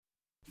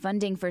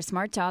Funding for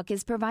Smart Talk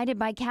is provided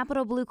by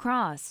Capital Blue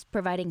Cross,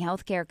 providing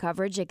healthcare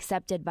coverage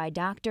accepted by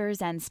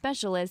doctors and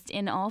specialists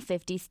in all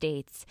 50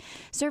 states.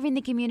 Serving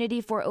the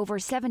community for over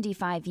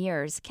 75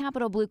 years,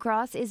 Capital Blue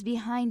Cross is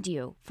behind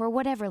you for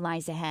whatever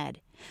lies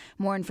ahead.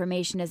 More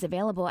information is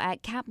available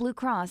at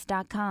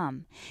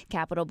capbluecross.com.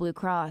 Capital Blue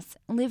Cross.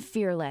 Live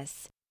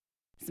fearless.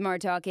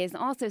 Smart Talk is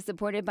also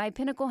supported by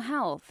Pinnacle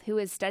Health, who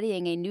is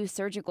studying a new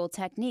surgical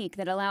technique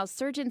that allows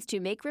surgeons to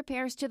make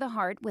repairs to the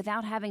heart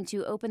without having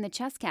to open the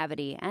chest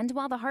cavity and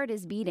while the heart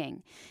is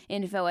beating.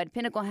 Info at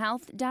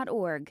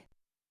pinnaclehealth.org.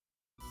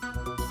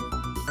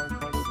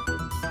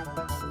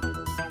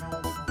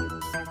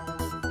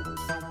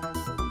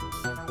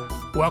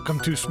 Welcome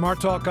to Smart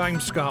Talk. I'm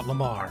Scott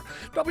Lamar.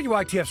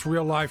 WITF's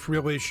Real Life,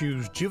 Real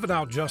Issues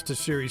Juvenile Justice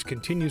Series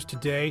continues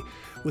today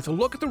with a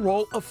look at the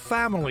role of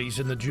families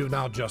in the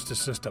juvenile justice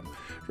system.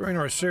 During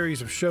our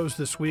series of shows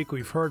this week,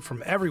 we've heard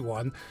from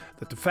everyone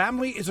that the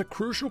family is a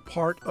crucial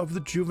part of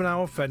the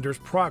juvenile offender's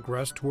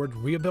progress toward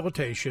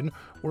rehabilitation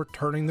or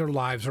turning their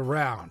lives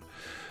around.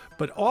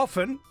 But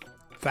often,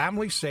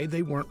 families say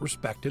they weren't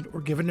respected or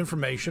given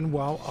information,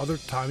 while other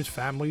times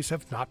families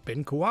have not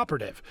been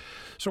cooperative.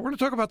 So we're going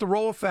to talk about the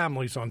role of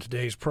families on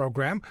today's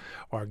program.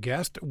 Our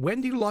guest,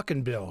 Wendy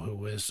Luckenbill,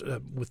 who is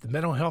with the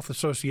Mental Health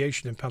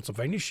Association in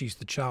Pennsylvania. She's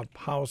the Child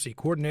Policy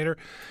Coordinator.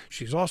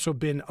 She's also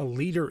been a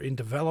leader in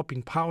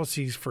developing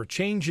policies for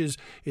changes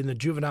in the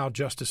juvenile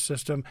justice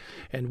system.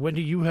 And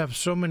Wendy, you have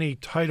so many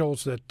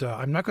titles that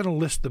I'm not going to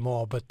list them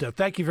all, but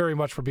thank you very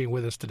much for being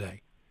with us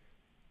today.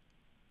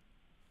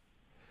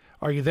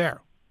 Are you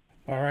there?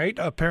 All right.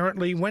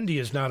 Apparently, Wendy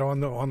is not on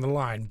the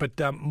line. But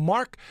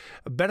Mark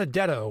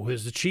Benedetto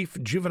is the Chief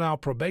Juvenile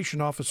Probation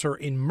Officer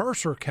in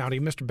Mercer County.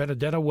 Mr.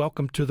 Benedetto,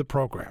 welcome to the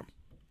program.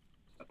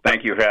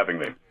 Thank you for having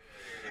me.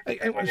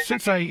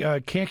 Since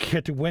I can't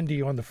get to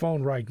Wendy on the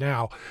phone right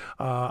now,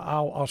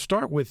 I'll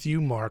start with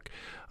you, Mark.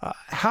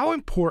 How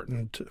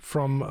important,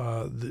 from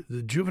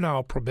the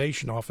juvenile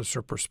probation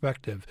officer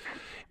perspective,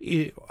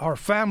 are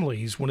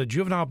families when a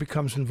juvenile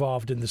becomes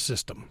involved in the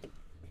system?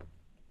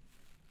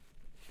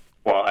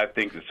 Well, I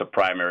think it's a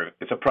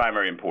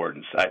primary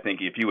importance. I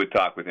think if you would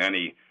talk with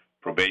any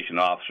probation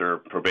officer,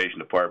 probation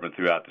department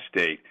throughout the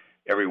state,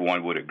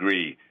 everyone would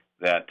agree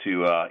that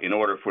in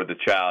order for the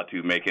child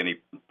to make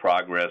any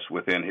progress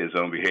within his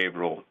own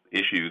behavioral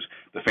issues,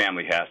 the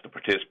family has to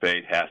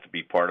participate, has to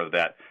be part of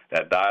that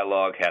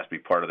dialogue, has to be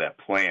part of that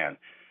plan.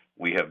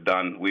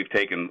 We've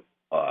taken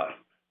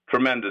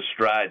tremendous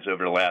strides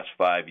over the last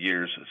 5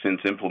 years since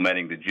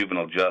implementing the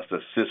juvenile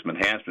justice system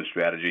enhancement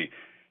strategy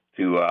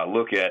to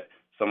look at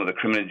some of the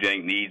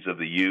criminogenic needs of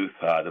the youth,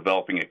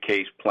 developing a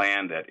case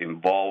plan that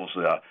involves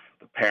the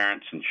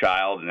parents and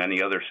child and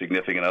any other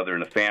significant other in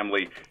the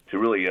family to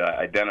really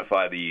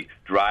identify the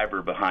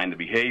driver behind the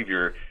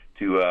behavior,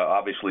 to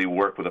obviously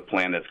work with a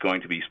plan that's going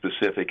to be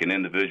specific and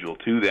individual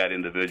to that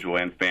individual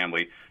and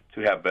family to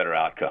have better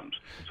outcomes.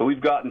 So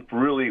we've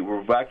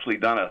actually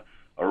done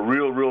a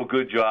real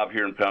good job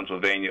here in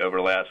Pennsylvania over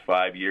the last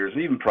 5 years,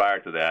 and even prior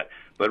to that.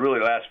 But really,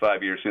 the last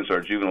 5 years since our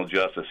juvenile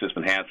justice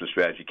system enhancement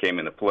strategy came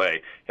into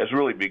play has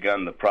really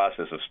begun the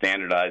process of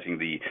standardizing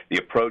the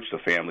approach to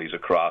families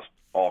across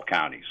all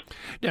counties.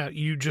 Now,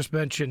 you just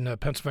mentioned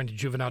Pennsylvania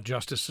Juvenile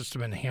Justice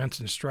System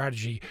Enhancement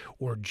Strategy,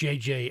 or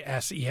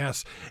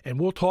JJSES, and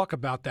we'll talk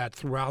about that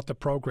throughout the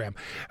program.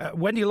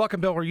 Wendy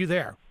Luckenbill, are you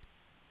there?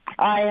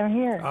 I am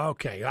here.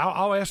 Okay.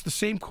 I'll ask the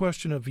same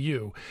question of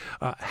you.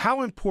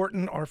 How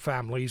important are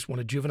families when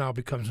a juvenile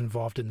becomes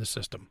involved in the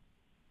system?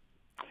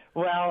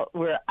 Well,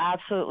 we're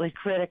absolutely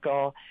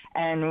critical,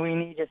 and we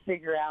need to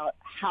figure out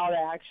how to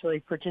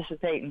actually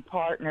participate and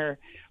partner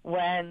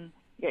when,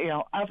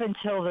 up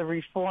until the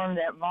reform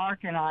that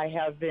Mark and I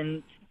have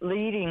been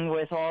leading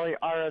with all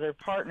our other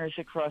partners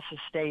across the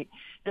state,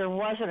 there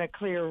wasn't a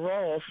clear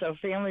role. So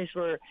families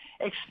were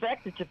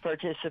expected to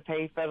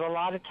participate, but a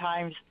lot of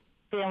times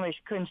families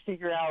couldn't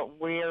figure out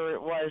where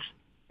it was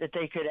that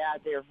they could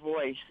add their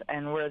voice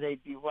and where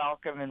they'd be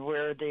welcome and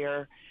where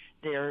their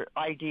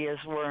ideas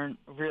weren't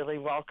really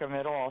welcome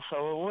at all.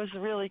 So it was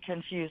really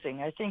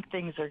confusing. I think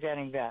things are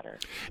getting better.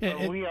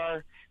 We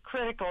are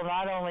critical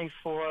not only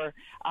for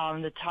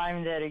the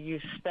time that a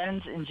youth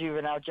spends in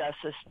juvenile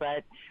justice,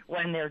 but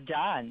when they're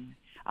done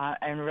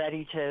and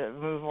ready to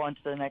move on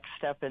to the next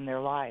step in their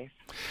life.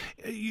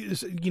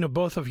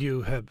 Both of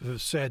you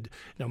have said,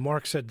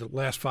 Mark said the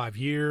last 5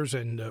 years,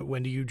 and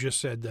Wendy, you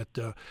just said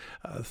that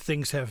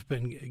things have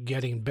been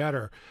getting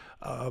better.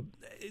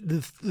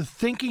 The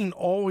thinking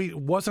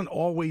wasn't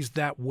always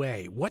that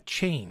way. What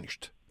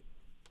changed?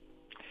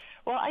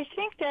 Well, I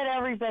think that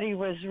everybody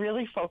was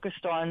really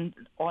focused on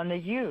the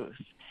youth.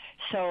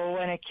 So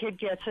when a kid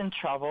gets in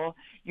trouble,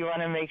 you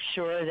want to make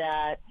sure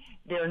that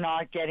they're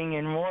not getting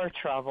in more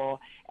trouble.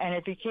 And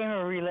it became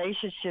a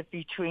relationship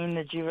between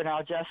the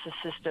juvenile justice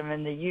system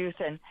and the youth.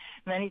 And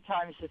many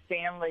times the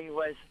family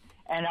was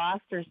an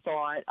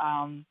afterthought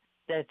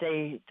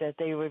that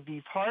they would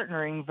be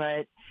partnering,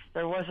 but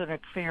there wasn't a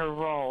clear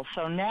role.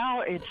 So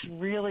now it's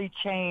really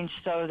changed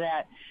so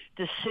that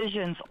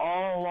decisions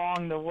all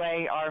along the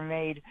way are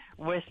made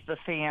with the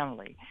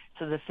family.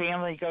 So the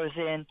family goes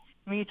in,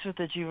 meets with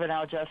the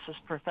juvenile justice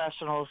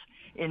professionals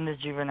in the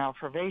juvenile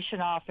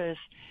probation office.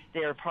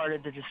 They're part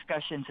of the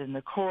discussions in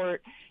the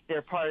court.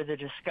 They're part of the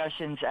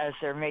discussions as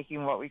they're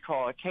making what we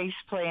call a case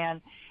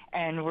plan.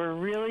 And we're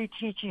really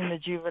teaching the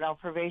juvenile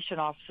probation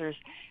officers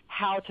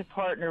how to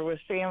partner with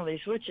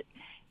families, which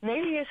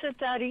maybe isn't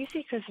that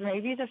easy because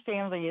maybe the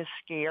family is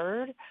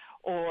scared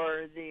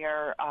or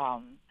they're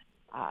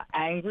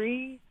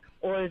angry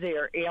or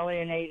they're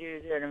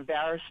alienated and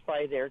embarrassed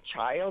by their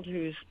child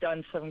who's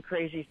done some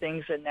crazy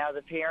things and now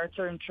the parents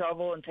are in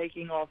trouble and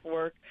taking off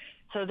work.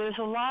 So there's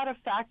a lot of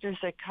factors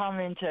that come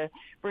into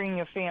bringing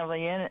a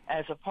family in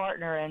as a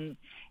partner,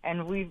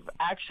 and we've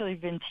actually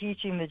been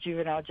teaching the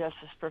juvenile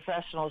justice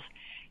professionals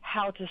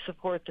how to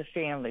support the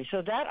family.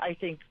 So that, I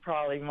think,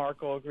 probably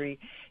Mark will agree,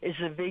 is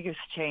the biggest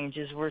change,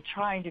 is we're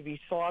trying to be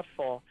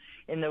thoughtful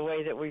in the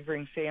way that we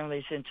bring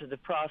families into the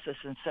process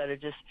instead of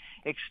just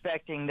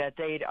expecting that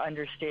they'd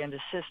understand a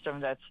system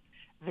that's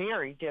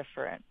very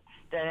different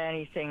than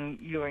anything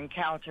you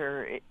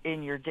encounter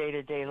in your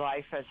day-to-day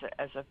life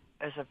as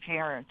a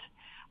parent.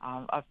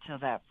 Up to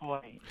that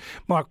point.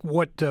 Mark,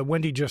 what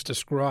Wendy just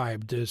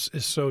described is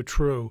so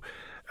true.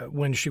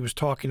 When she was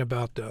talking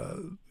about,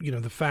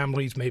 the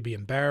families may be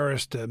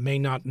embarrassed, may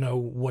not know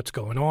what's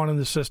going on in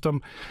the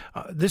system.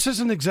 This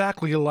isn't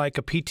exactly like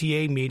a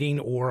PTA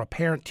meeting or a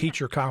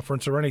parent-teacher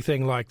conference or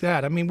anything like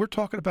that. I mean, we're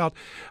talking about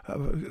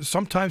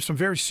sometimes some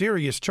very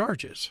serious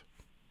charges.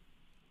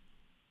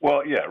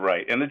 Well, yeah,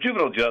 right. And the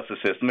juvenile justice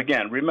system,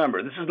 again,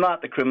 remember, this is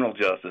not the criminal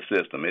justice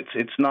system.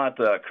 It's not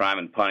crime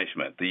and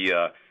punishment.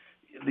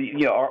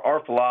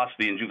 Our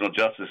philosophy in juvenile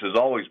justice has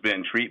always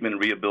been treatment,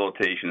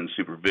 rehabilitation, and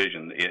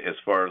supervision as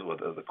far as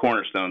the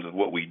cornerstones of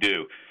what we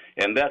do.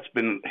 And that's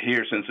been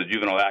here since the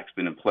Juvenile Act's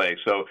been in place.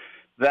 So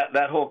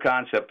that whole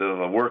concept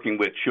of working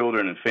with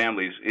children and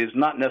families is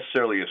not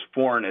necessarily as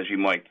foreign as you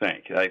might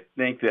think. I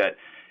think that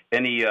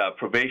any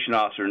probation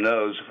officer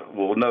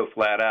will know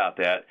flat out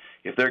that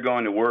if they're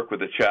going to work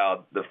with a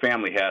child, the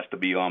family has to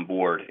be on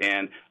board.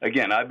 And,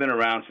 again, I've been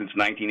around since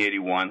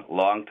 1981, a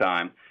long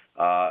time.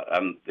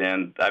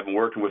 And I've been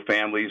working with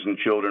families and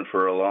children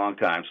for a long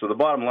time. So the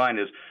bottom line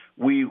is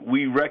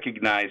we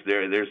recognize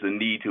there's a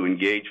need to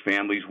engage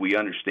families. We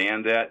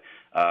understand that.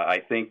 I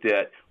think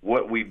that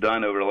what we've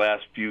done over the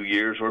last few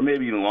years, or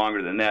maybe even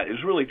longer than that,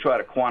 is really try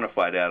to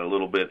quantify that a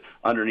little bit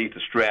underneath the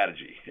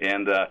strategy.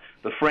 And the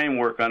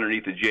framework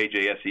underneath the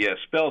JJSES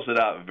spells it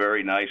out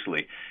very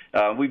nicely.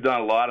 We've done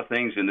a lot of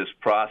things in this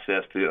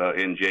process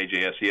in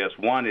JJSES.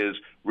 One is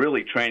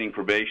really training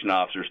probation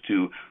officers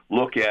to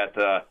look at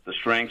the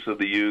strengths of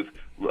the youth,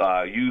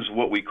 use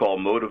what we call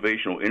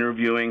motivational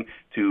interviewing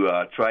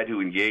to try to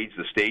engage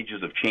the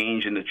stages of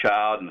change in the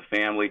child and the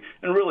family.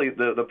 And really,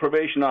 the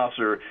probation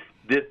officer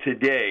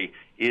today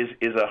is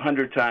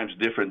 100 times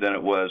different than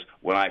it was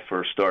when I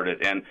first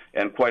started. And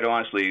quite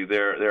honestly,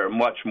 they're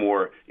much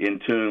more in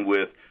tune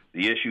with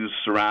the issues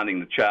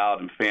surrounding the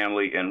child and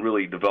family and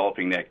really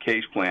developing that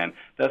case plan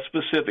that's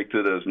specific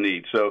to those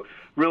needs. So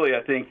really,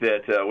 I think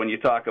that when you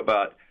talk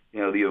about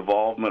the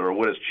involvement or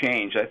what has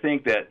changed, I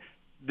think that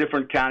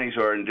different counties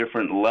are in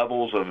different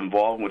levels of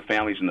involvement with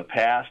families in the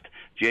past.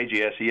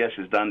 JJSES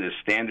has done this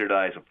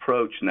standardized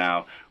approach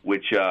now,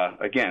 which,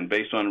 again,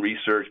 based on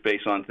research,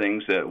 based on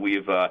things that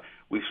we've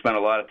spent a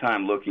lot of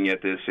time looking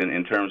at this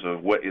in terms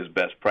of what is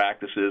best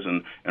practices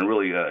and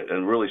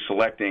really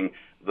selecting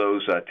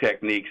those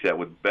techniques that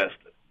would best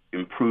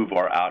improve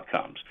our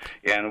outcomes.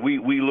 And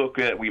we're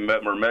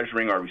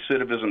measuring our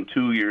recidivism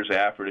 2 years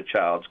after the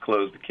child's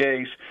closed the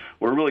case.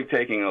 We're really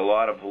taking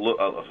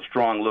a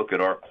strong look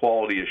at our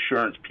quality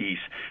assurance piece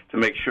to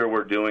make sure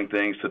we're doing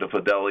things to the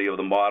fidelity of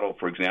the model,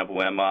 for example,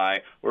 MI,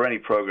 or any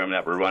program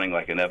that we're running,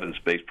 like an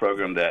evidence-based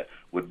program that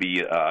would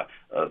be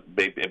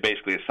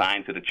basically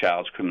assigned to the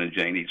child's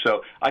criminogenic needs.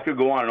 So I could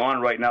go on and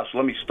on right now, so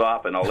let me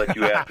stop and I'll let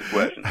you ask the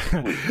question.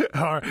 Please.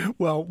 All right.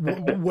 Well,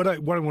 what I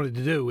wanted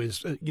to do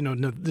is,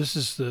 this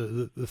is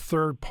the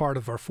third part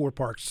of our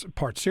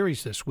four-part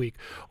series this week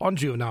on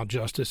juvenile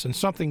justice, and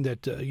something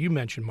that you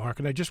mentioned, Mark,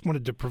 and I just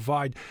wanted to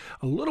provide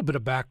a little bit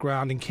of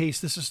background in case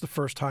this is the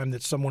first time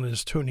that someone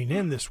is tuning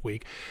in this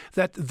week,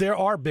 that there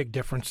are big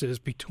differences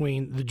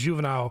between the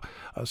juvenile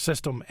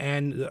system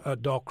and the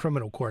adult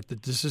criminal court,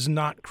 that this is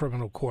not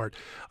criminal court.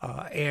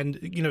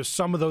 And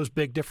some of those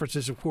big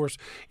differences, of course,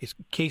 is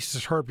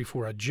cases heard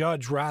before a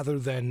judge rather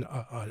than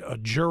a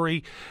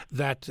jury,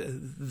 that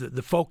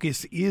the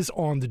focus is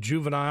on the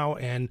juvenile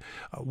and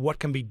what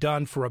can be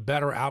done for a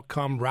better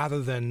outcome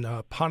rather than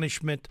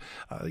punishment,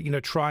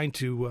 trying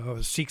to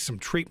seek some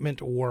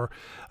treatment or,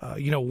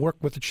 work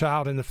with the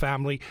child and the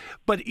family.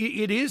 But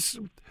it is,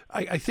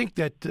 I think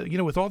that,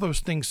 with all those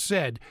things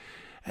said,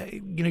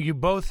 you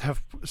both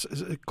have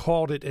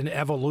called it an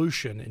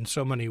evolution in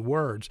so many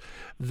words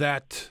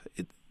that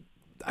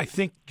I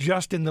think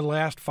just in the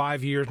last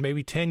 5 years,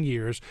 maybe 10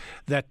 years,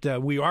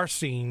 that we are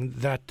seeing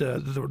that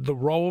the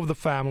role of the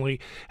family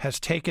has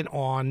taken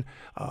on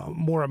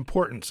more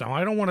importance. Now,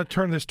 I don't want to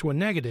turn this to a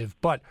negative,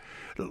 but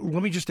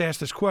let me just ask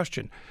this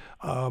question.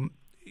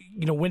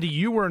 Wendy,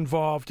 you were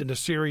involved in a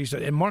series,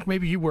 and Mark,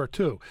 maybe you were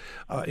too,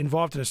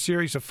 involved in a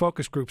series of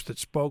focus groups that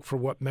spoke for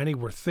what many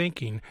were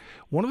thinking.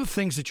 One of the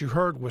things that you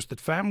heard was that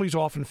families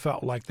often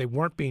felt like they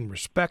weren't being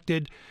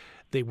respected,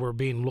 they were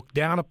being looked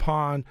down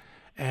upon,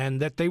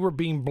 and that they were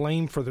being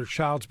blamed for their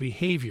child's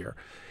behavior.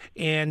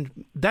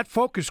 And that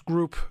focus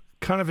group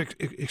kind of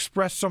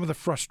expressed some of the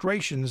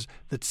frustrations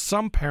that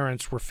some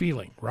parents were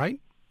feeling,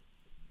 right?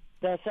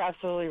 That's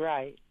absolutely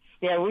right.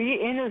 Yeah, we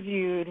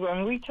interviewed,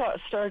 when we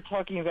started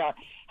talking about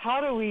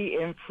how do we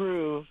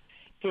improve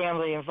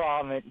family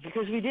involvement,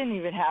 because we didn't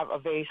even have a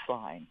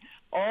baseline.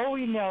 All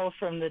we know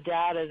from the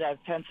data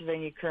that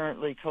Pennsylvania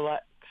currently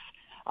collects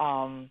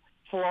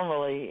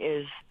formally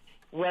is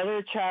whether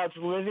a child's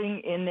living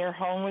in their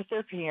home with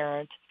their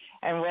parent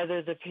and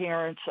whether the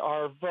parents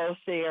are both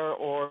there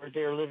or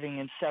they're living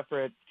in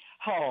separate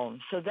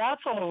homes. So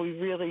that's all we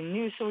really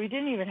knew. So we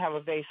didn't even have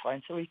a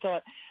baseline. So we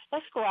thought,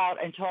 let's go out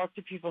and talk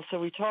to people. So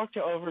we talked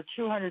to over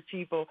 200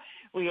 people.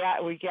 We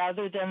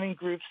gathered them in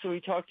groups. So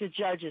we talked to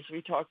judges.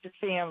 We talked to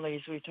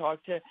families. We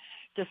talked to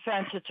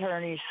defense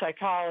attorneys,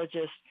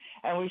 psychologists.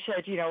 And we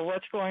said,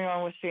 what's going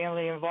on with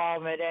family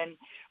involvement? And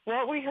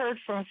what we heard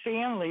from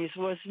families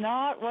was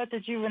not what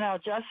the juvenile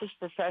justice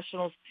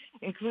professionals,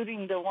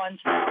 including the ones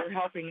that were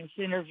helping us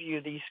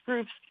interview these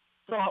groups,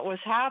 thought was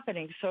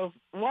happening. So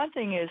one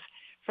thing is,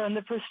 from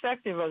the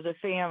perspective of the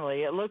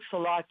family, it looks a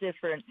lot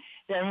different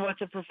than what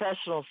the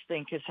professionals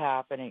think is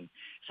happening.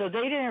 So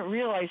they didn't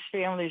realize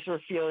families were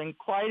feeling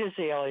quite as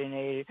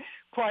alienated,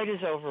 quite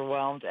as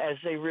overwhelmed as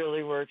they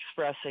really were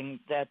expressing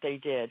that they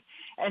did.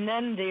 And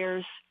then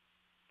there's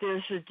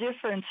a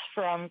difference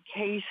from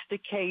case to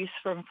case,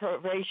 from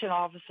probation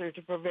officer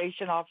to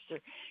probation officer,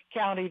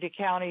 county to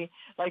county.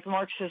 Like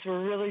Mark says,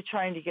 we're really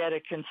trying to get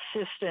a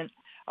consistent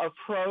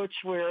approach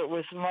where it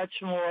was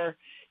much more,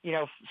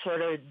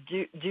 sort of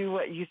do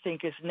what you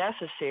think is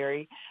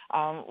necessary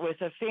with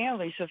a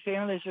family. So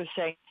families are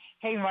saying,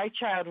 hey, my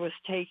child was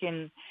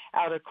taken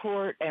out of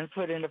court and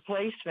put into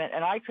placement,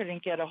 and I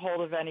couldn't get a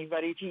hold of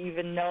anybody to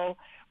even know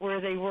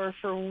where they were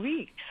for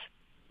weeks.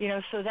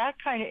 So that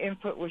kind of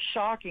input was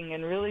shocking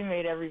and really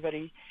made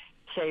everybody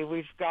say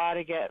we've got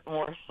to get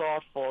more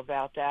thoughtful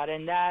about that.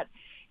 And that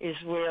is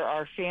where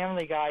our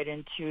family guide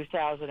in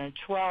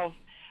 2012,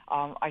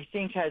 I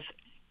think, has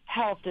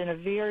helped in a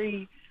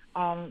very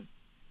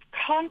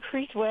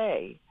concrete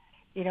way,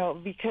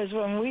 because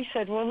when we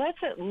said, well, let's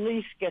at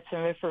least get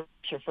some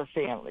information for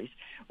families.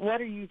 What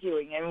are you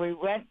doing? And we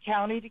went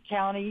county to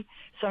county.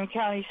 Some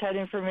counties had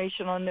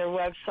information on their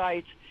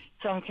websites.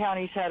 Some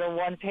counties had a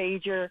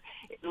one-pager.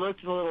 It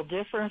looked a little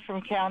different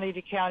from county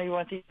to county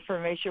what the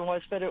information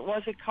was, but it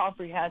wasn't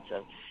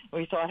comprehensive.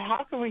 We thought,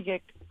 how can we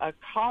get a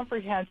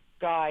comprehensive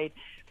guide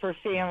for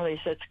families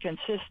that's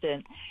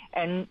consistent?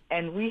 And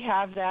we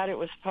have that. It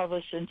was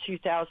published in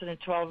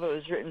 2012. It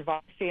was written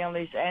by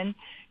families and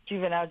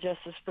juvenile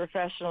justice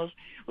professionals.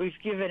 We've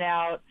given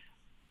out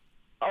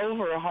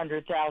over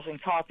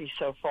 100,000 copies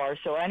so far,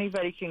 so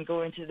anybody can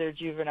go into their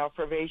juvenile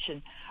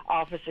probation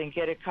office and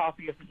get a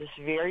copy of this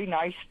very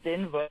nice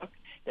thin book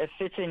that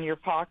fits in your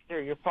pocket or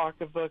your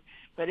pocketbook,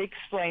 but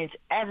explains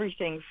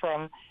everything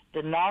from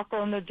the knock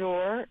on the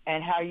door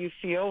and how you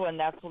feel when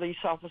that police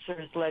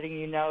officer is letting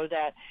you know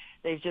that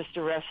they've just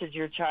arrested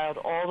your child,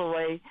 all the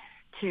way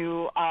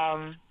to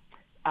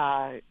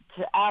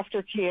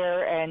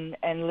aftercare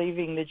and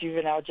leaving the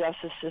juvenile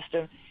justice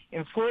system.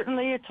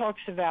 Importantly, it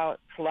talks about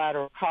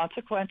collateral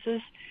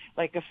consequences,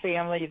 like a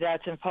family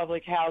that's in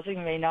public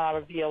housing may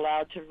not be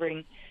allowed to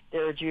bring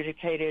their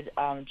adjudicated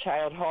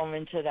child home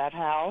into that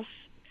house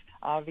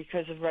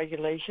because of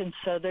regulations.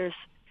 So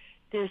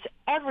there's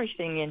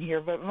everything in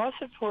here, but most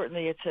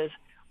importantly, it says,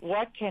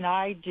 what can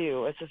I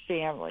do as a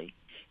family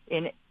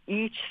in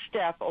each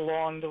step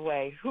along the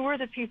way? Who are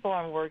the people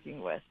I'm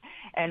working with?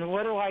 And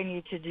what do I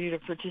need to do to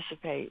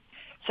participate?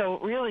 So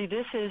really,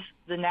 this is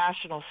the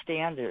national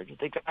standard.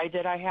 The guide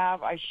that I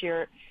have, I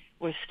share it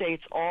with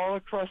states all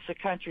across the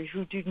country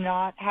who do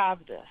not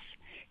have this.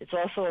 It's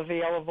also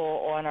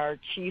available on our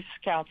Chiefs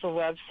Council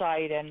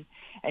website,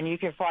 and you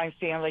can find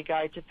Family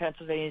Guide to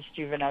Pennsylvania's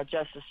Juvenile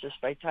Justice just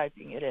by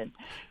typing it in.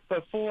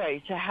 But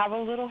boy, to have a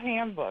little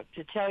handbook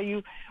to tell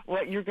you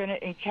what you're going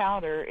to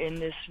encounter in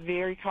this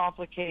very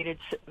complicated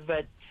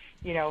but,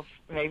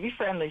 maybe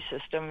friendly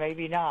system,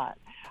 maybe not.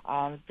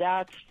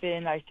 That's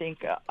been, I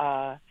think,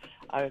 a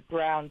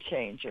ground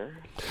changer.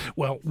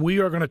 Well, we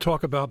are going to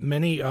talk about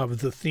many of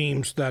the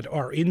themes that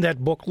are in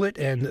that booklet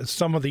and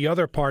some of the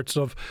other parts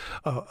of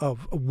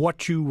what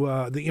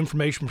the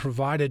information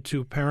provided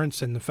to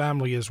parents and the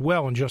family as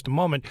well in just a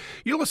moment.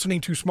 You're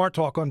listening to Smart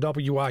Talk on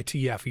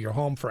WITF, your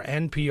home for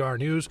NPR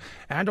News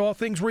and all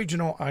things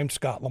regional. I'm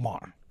Scott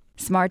Lamar.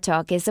 Smart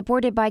Talk is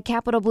supported by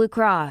Capital Blue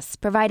Cross,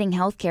 providing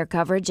health care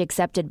coverage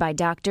accepted by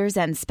doctors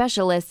and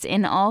specialists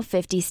in all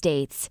 50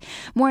 states.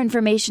 More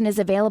information is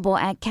available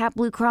at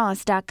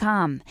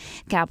capbluecross.com.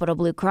 Capital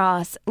Blue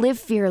Cross, live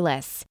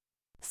fearless.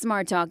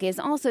 Smart Talk is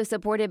also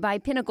supported by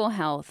Pinnacle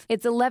Health.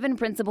 Its 11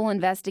 principal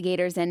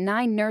investigators and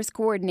 9 nurse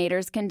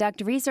coordinators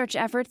conduct research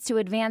efforts to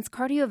advance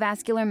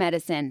cardiovascular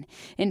medicine.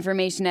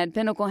 Information at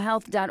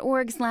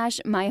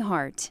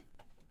pinnaclehealth.org/myheart.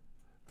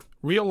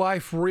 Real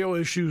Life, Real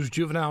Issues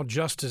Juvenile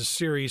Justice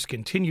series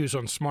continues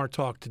on Smart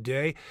Talk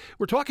today.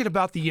 We're talking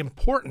about the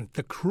important,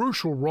 the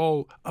crucial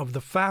role of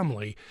the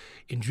family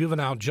in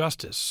juvenile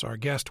justice. Our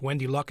guest,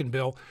 Wendy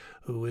Luckenbill,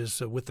 who is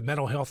with the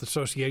Mental Health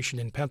Association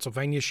in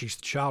Pennsylvania. She's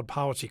the Child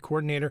Policy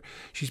Coordinator.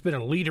 She's been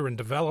a leader in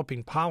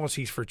developing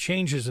policies for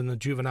changes in the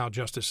juvenile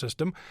justice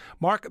system.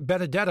 Mark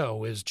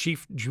Benedetto is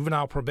Chief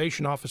Juvenile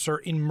Probation Officer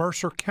in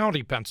Mercer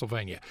County,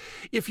 Pennsylvania.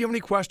 If you have any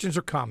questions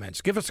or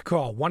comments, give us a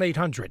call,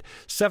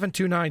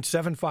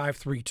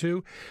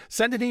 1-800-729-7532.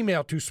 Send an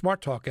email to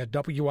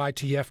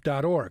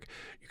smarttalk@witf.org.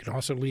 You can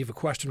also leave a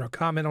question or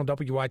comment on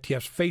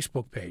WITF's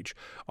Facebook page.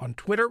 On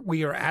Twitter,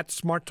 we are at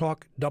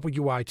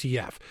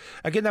SmartTalkWITF.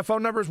 Again, that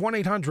phone number is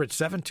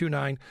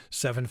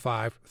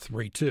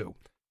 1-800-729-7532.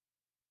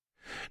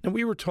 Now,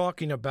 we were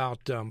talking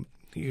about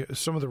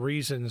some of the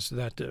reasons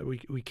that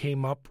we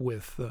came up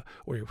with,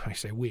 or I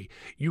say we,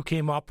 you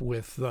came up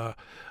with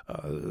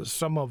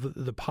some of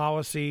the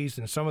policies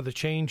and some of the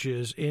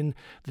changes in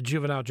the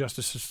juvenile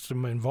justice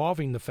system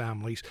involving the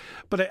families.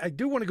 But I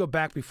do want to go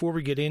back before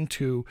we get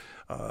into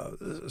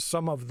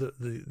some of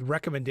the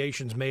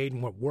recommendations made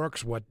and what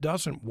works, what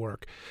doesn't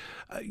work.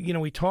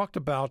 We talked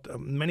about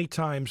many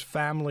times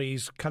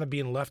families kind of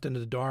being left in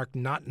the dark,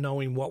 not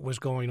knowing what was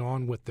going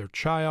on with their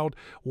child,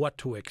 what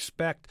to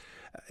expect.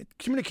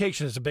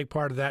 Communication is a big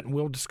part of that, and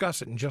we'll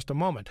discuss it in just a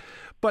moment.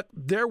 But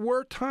there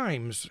were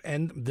times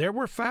and there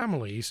were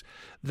families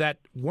that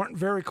weren't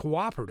very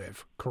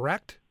cooperative,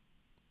 correct?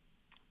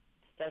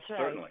 That's right.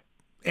 Certainly.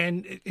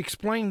 And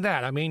explain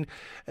that. I mean,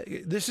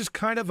 this is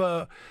kind of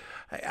I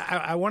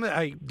want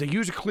to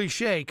use a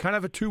cliche, kind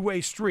of a two-way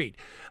street.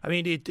 I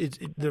mean,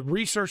 the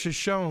research has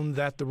shown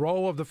that the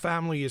role of the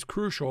family is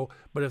crucial,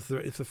 but if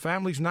the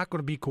family's not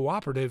going to be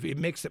cooperative, it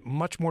makes it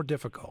much more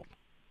difficult.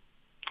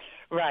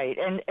 Right.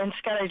 And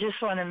Scott, I just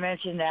want to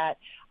mention that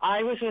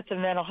I was with the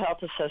Mental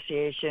Health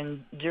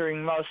Association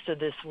during most of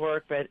this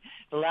work, but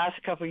the last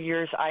couple of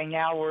years I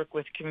now work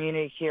with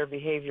Community Care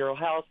Behavioral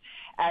Health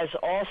as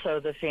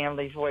also the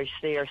family voice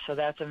there. So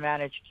that's a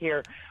managed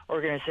care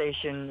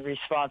organization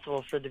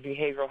responsible for the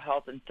behavioral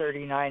health in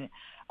 39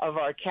 of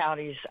our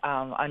counties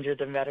under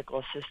the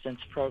medical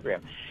assistance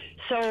program.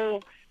 So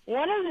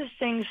one of the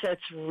things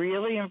that's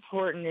really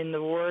important in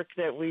the work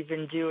that we've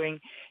been doing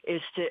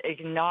is to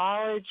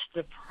acknowledge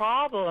the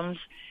problems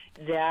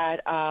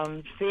that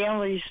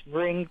families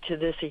bring to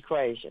this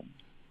equation.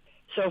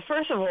 So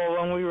first of all,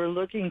 when we were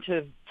looking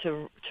to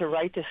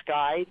write this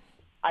guide,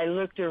 I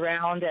looked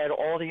around at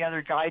all the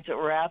other guides that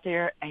were out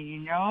there,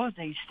 and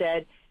they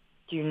said,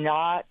 do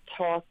not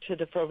talk to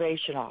the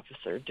probation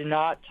officer. Do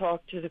not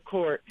talk to the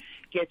court.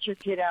 Get your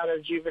kid out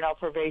of juvenile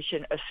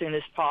probation as soon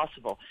as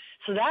possible.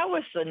 So that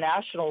was the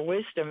national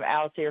wisdom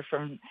out there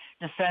from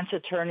defense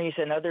attorneys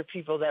and other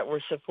people that were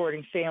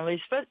supporting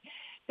families. But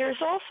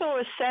there's also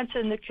a sense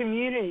in the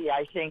community,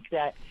 I think,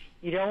 that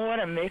you don't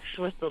want to mix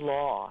with the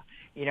law.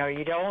 You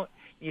don't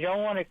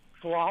want to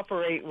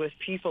cooperate with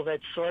people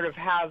that sort of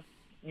have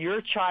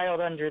your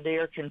child under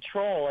their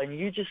control, and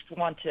you just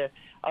want to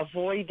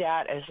avoid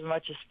that as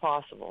much as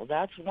possible.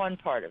 That's one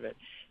part of it.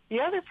 The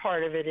other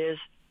part of it is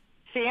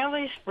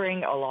families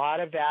bring a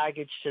lot of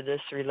baggage to this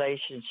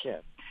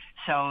relationship.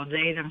 So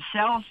they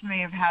themselves may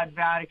have had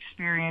bad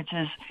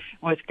experiences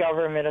with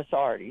government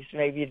authorities.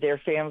 Maybe their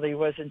family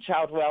was in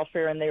child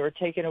welfare and they were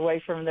taken away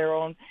from their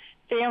own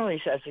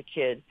families as a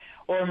kid.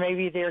 Or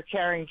maybe they're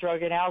carrying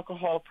drug and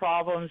alcohol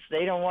problems.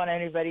 They don't want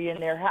anybody in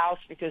their house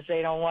because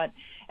they don't want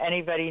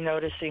anybody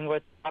noticing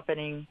what's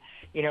happening,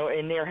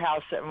 in their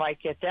house that might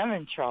get them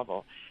in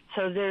trouble.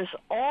 So there's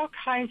all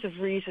kinds of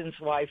reasons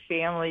why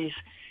families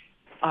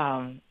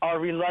are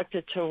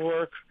reluctant to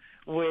work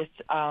with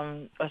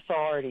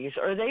authorities,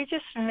 or they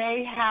just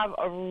may have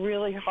a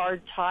really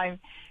hard time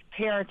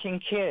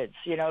parenting kids.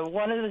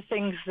 One of the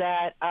things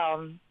that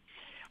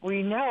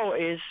we know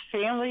is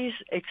families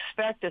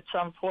expect at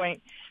some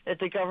point that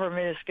the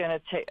government is going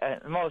to take,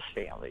 most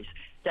families,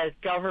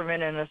 that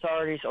government and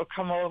authorities will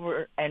come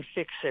over and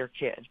fix their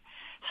kid.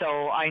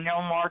 So I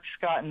know Mark's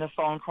gotten the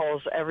phone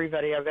calls,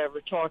 everybody I've ever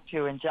talked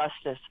to in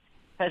justice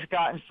has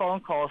gotten phone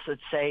calls that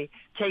say,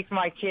 take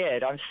my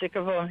kid. I'm sick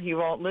of him. He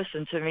won't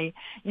listen to me.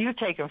 You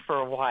take him for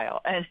a while.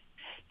 And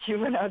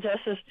juvenile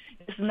justice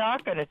is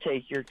not going to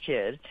take your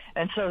kid.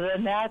 And so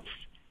then that's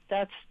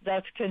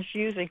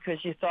confusing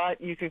because you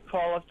thought you could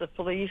call up the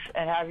police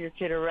and have your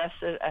kid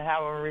arrested and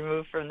have him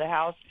removed from the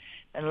house.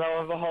 And lo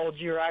and behold,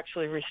 you're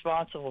actually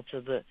responsible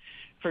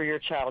for your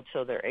child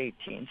till they're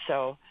 18.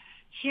 So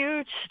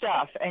huge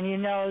stuff. And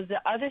the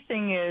other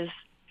thing is,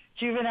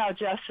 juvenile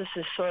justice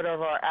is sort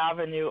of our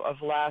avenue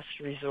of last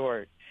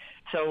resort.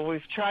 So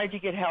we've tried to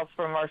get help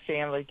from our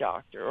family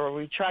doctor, or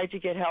we tried to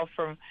get help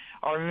from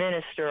our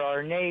minister,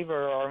 our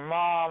neighbor, our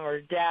mom,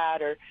 or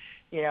dad, or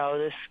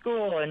the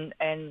school,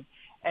 and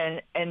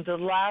the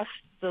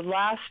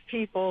last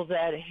people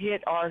that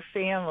hit our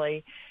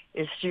family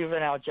is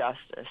juvenile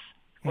justice.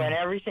 When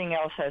everything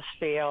else has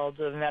failed,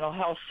 the mental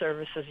health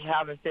services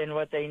haven't been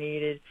what they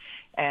needed,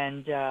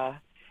 and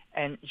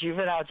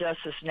juvenile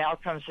justice now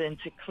comes in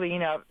to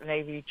clean up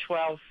maybe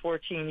 12,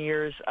 14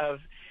 years of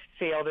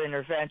failed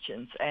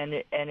interventions, and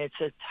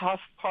it's a tough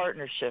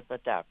partnership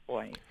at that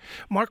point.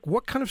 Mark,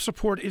 what kind of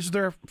support is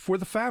there for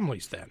the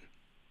families then?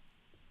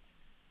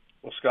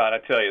 Well, Scott, I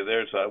tell you,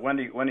 there's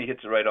Wendy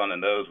hits it right on the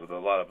nose with a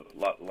lot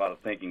of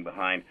thinking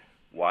behind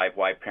why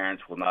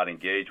parents will not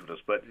engage with us.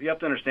 But you have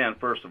to understand,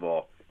 first of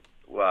all,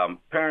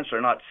 parents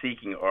are not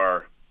seeking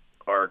our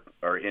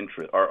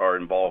interest, our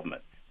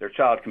involvement. Their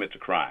child commits a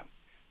crime,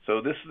 so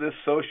this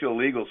social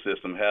legal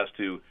system has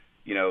to.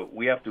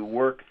 We have to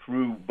work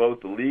through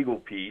both the legal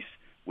piece,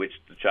 which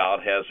the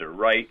child has their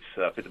rights,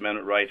 Fifth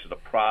Amendment rights, is a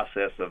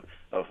process of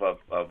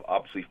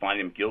obviously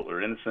finding them guilty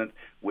or innocent,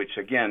 which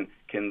again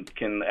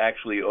can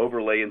actually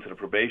overlay into the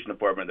probation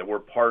department that we're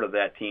part of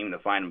that team to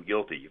find them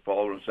guilty. You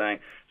follow what I'm saying?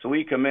 So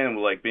we come in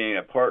with like being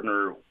a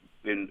partner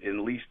in at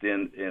least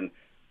in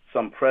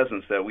some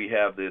presence that we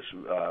have this,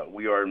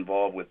 we are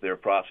involved with their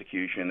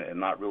prosecution and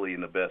not really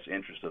in the best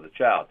interest of the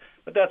child.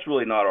 But that's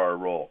really not our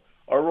role.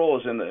 Our role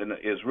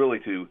is really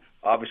to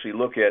obviously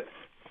look at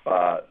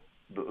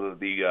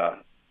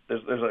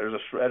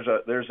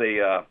there's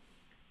a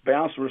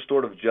balanced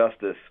restorative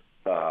justice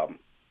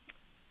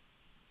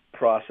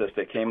process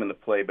that came into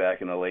play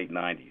back in the late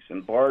 90s,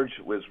 and BARGE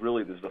was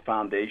really the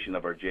foundation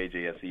of our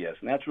JJSES,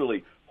 and that's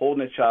really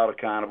holding the child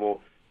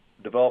accountable,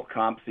 develop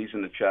competencies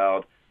in the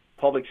child,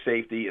 public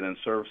safety, and then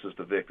services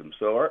to victims.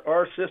 So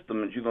our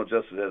system in juvenile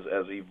justice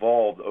has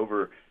evolved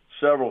over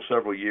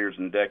several years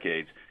and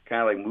decades,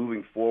 kind of like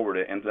moving forward,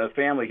 and the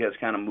family has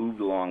kind of moved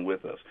along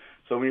with us.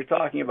 So when you're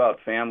talking about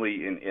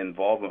family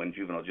involvement in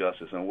juvenile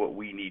justice and what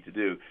we need to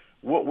do,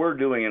 what we're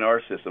doing in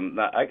our system,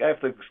 now I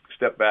have to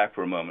step back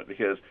for a moment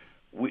because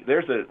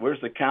there's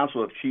the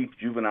Council of Chief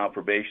Juvenile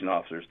Probation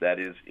Officers that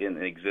is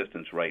in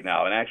existence right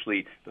now, and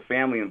actually the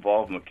Family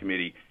Involvement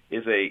Committee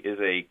is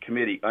a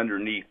committee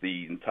underneath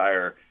the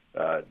entire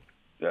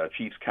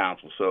Chiefs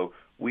Council. So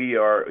we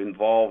are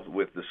involved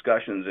with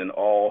discussions in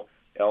all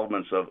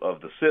elements of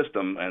the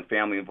system, and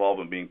family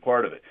involvement being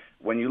part of it.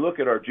 When you look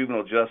at our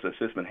juvenile justice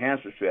system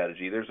enhancement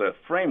strategy, there's a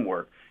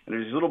framework, and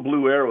there's these little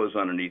blue arrows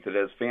underneath that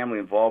has family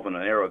involvement,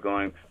 an arrow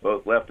going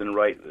both left and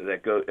right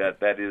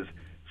that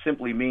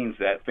simply means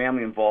that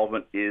family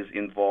involvement is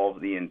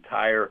involved the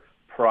entire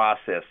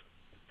process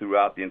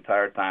throughout the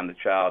entire time the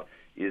child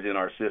is in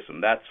our system.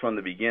 That's from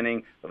the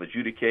beginning of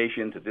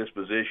adjudication to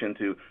disposition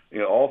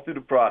to all through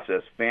the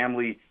process.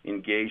 Family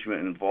engagement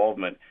and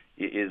involvement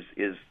is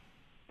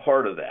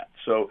part of that.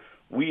 So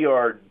we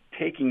are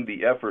taking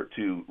the effort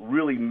to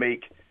really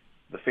make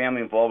the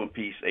family involvement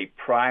piece a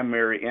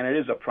primary, and it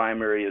is a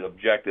primary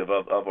objective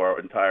of our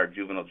entire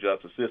juvenile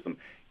justice system,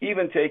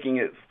 even taking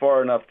it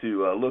far enough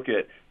to look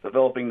at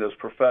developing those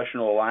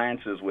professional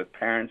alliances with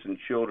parents and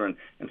children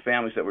and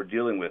families that we're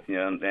dealing with.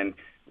 And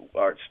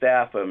our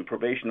staff and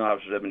probation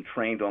officers have been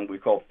trained on what we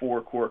call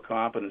 4 core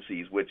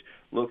competencies, which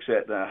looks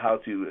at how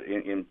to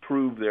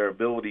improve their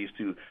abilities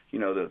to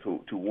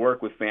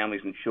work with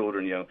families and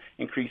children,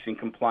 increasing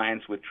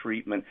compliance with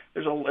treatment.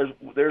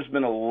 There's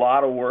been a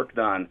lot of work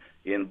done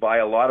by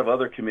a lot of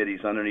other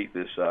committees underneath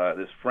this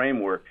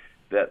framework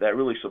that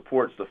really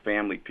supports the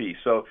family piece.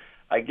 So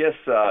I guess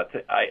I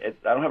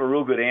don't have a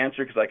real good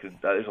answer because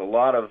there's a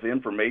lot of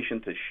information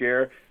to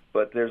share.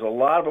 But there's a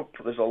lot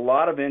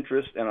of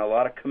interest and a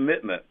lot of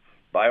commitment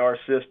by our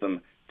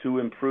system to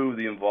improve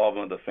the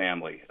involvement of the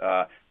family.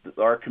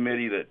 Our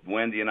committee that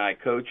Wendy and I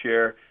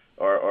co-chair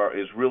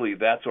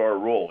that's our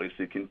role, is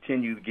to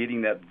continue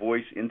getting that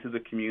voice into the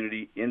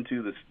community,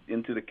 into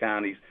the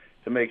counties,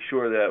 to make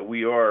sure that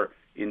we are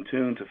in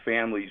tune to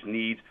families'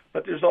 needs.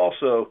 But there's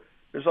also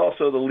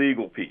the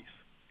legal piece.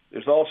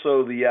 There's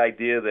also the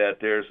idea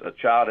that there's a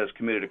child has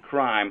committed a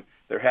crime.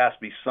 There has to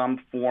be some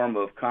form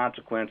of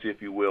consequence,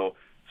 if you will.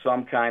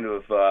 Some kind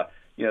of,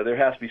 there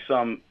has to be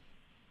some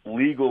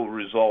legal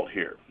result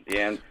here,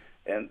 and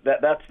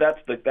that's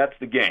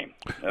the game.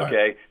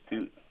 Okay,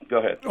 go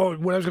ahead. Oh,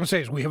 what I was going to say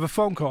is we have a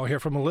phone call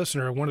here from a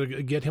listener. I wanted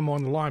to get him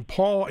on the line.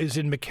 Paul is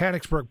in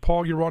Mechanicsburg.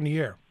 Paul, you're on the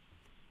air.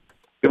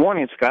 Good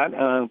morning, Scott.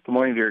 Good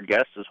morning to your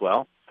guests as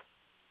well.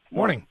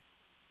 Morning.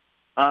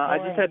 I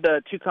just had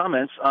 2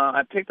 comments.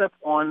 I picked up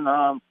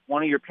on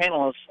one of your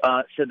panelists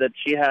said that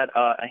she had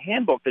a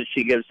handbook that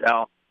she gives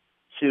out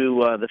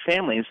to the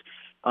families.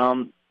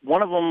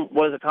 One of them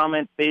was a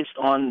comment based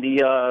on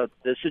the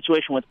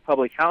situation with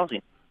public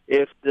housing.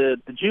 If the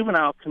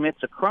juvenile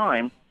commits a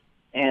crime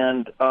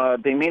and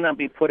they may not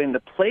be put into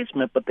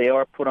placement, but they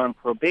are put on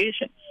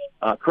probation.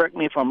 Correct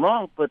me if I'm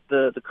wrong, but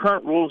the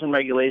current rules and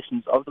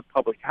regulations of the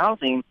public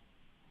housing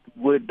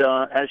would,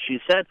 as she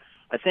said,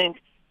 I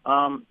think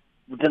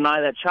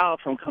deny that child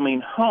from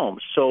coming home.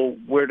 So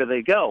where do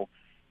they go?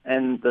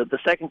 And the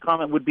second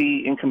comment would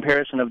be in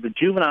comparison of the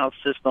juvenile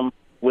system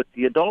with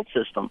the adult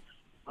system.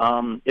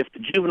 If the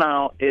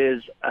juvenile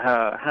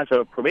has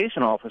a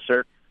probation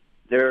officer,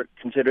 they're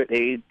considered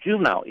a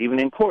juvenile. Even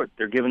in court,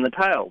 they're given the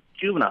title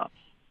juvenile.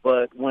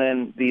 But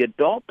when the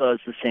adult does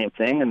the same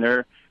thing and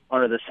they're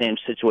under the same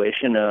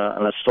situation,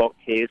 an assault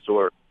case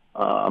or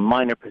a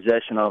minor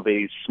possession of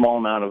a small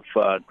amount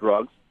of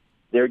drugs,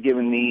 they're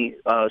given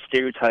the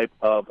stereotype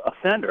of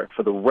offender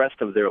for the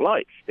rest of their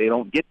life. They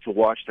don't get to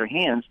wash their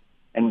hands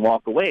and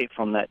walk away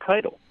from that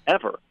title,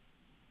 ever.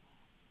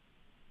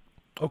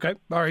 Okay.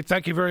 All right.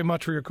 Thank you very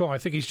much for your call. I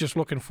think he's just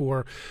looking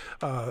for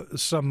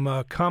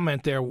some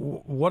comment there.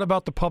 What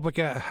about the public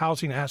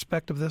housing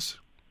aspect of this?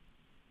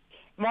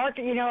 Mark,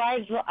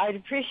 I'd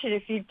appreciate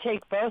if you'd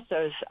take both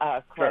those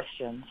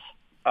questions.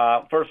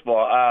 First of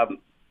all,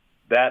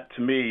 that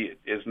to me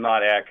is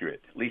not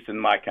accurate, at least in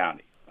my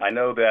county. I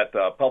know that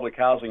public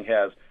housing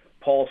has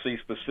policies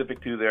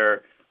specific to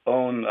their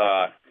own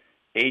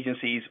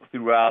agencies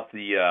throughout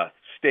the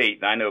state.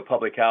 And I know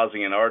public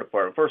housing in our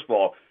department, first of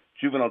all,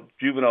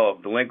 juvenile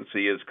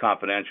delinquency is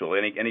confidential.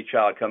 Any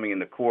child coming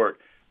into court,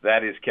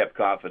 that is kept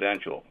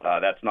confidential.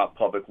 That's not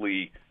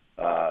publicly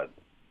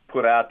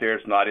put out there.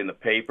 It's not in the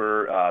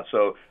paper.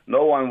 So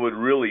no one would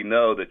really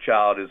know the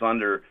child is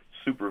under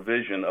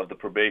supervision of the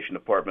probation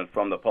department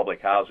from the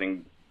public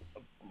housing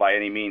by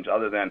any means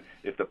other than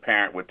if the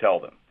parent would tell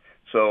them.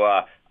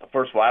 So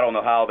first of all, I don't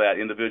know how that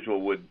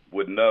individual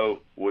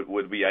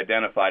would be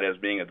identified as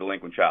being a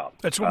delinquent child.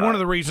 That's one of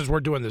the reasons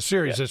we're doing this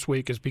series this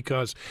week is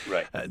because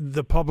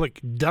the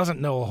public doesn't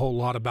know a whole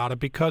lot about it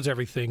because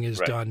everything is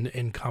done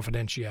in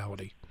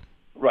confidentiality.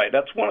 Right.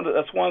 That's one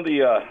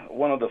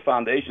of the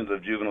foundations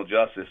of juvenile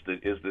justice.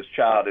 Is this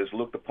child is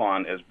looked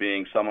upon as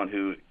being someone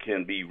who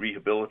can be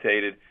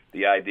rehabilitated.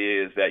 The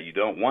idea is that you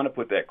don't want to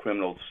put that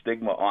criminal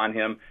stigma on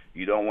him.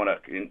 You don't want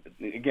to.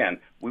 Again,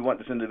 we want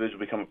this individual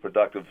to become a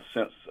productive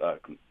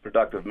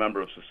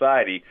member of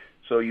society.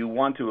 So you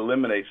want to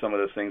eliminate some of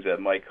those things that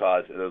might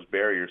cause those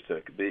barriers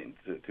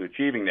to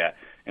achieving that.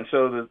 And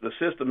so the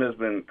system has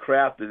been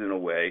crafted in a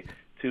way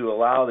to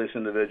allow this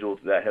individual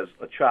that has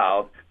a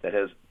child that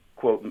has,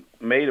 quote,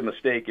 made a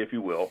mistake, if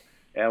you will,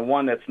 and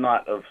one that's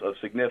not of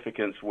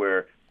significance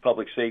where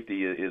public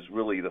safety is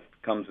really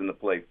comes into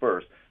play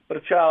first, but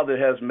a child that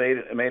has made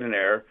an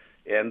error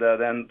and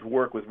then to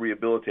work with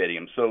rehabilitating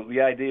him. So the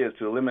idea is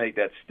to eliminate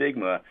that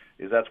stigma.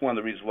 That's one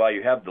of the reasons why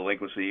you have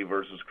delinquency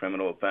versus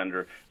criminal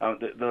offender.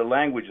 The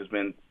language has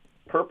been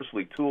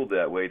purposely tooled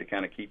that way to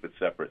kind of keep it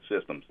separate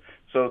systems.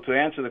 So to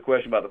answer the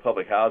question about the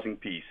public housing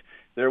piece,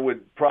 there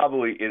would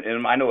probably,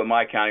 and I know in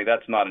my county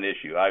that's not an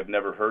issue. I've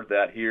never heard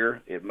that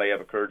here. It may have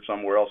occurred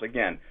somewhere else.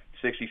 Again,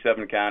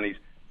 67 counties,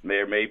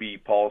 there may be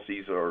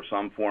policies or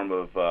some form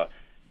of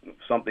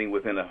something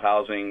within a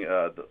housing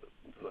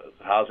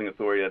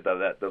authority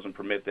that doesn't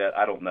permit that.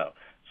 I don't know.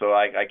 So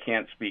I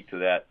can't speak to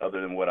that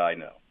other than what I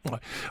know.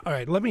 All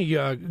right, let me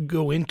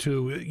go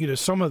into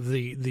some of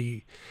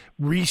the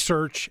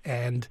research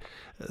and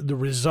the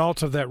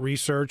results of that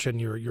research and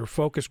your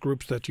focus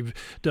groups that you've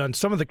done.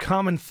 Some of the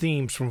common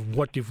themes from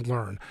what you've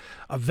learned: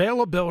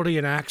 availability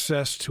and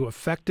access to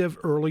effective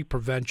early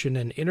prevention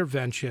and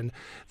intervention.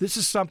 This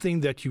is something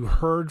that you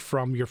heard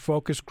from your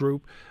focus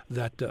group,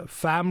 that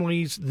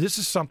families, this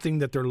is something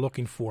that they're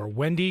looking for.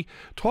 Wendy,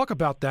 talk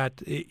about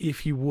that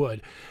if you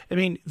would. I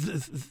mean,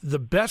 the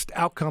best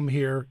outcome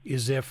here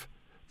is if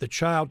the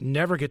child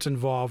never gets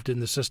involved in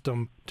the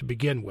system to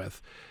begin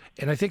with.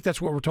 And I think that's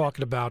what we're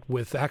talking about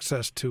with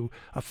access to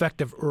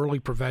effective early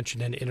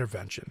prevention and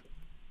intervention.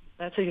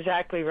 That's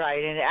exactly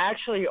right. And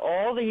actually,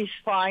 all these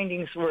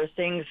findings were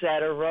things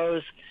that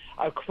arose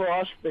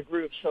across the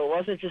group. So it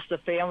wasn't just the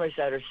families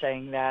that are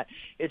saying that.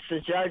 It's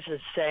the judge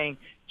that's saying,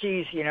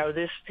 geez,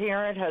 this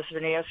parent has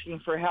been asking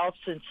for help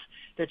since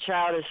the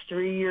child is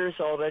 3 years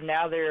old, and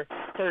now they're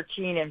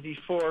 13 and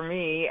before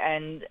me,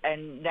 and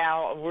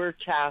now we're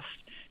tasked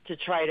to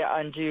try to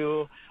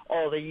undo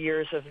all the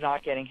years of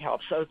not getting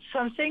help. So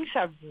some things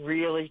have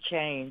really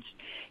changed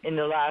in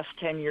the last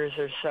 10 years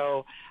or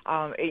so.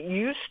 It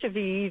used to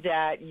be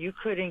that you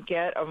couldn't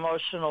get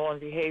emotional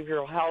and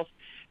behavioral health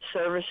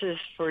services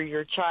for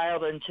your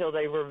child until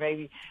they were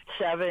maybe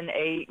 7,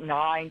 8,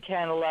 9,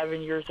 10,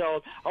 11 years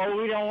old. Oh,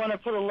 we don't want to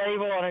put a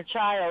label on a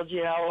child,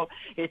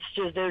 it's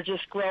just they're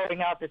just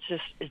growing up. It's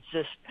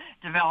just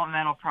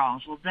developmental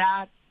problems. Well,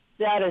 that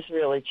has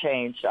really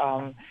changed.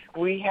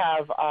 We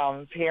have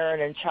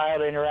parent and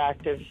child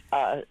interactive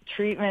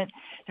treatment.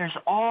 There's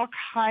all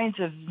kinds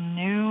of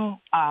new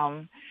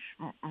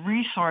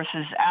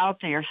resources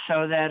out there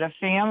so that a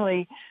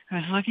family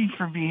who's looking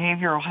for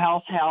behavioral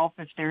health help,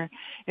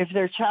 if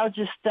their child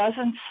just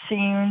doesn't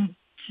seem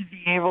to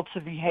be able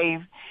to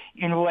behave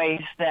in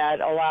ways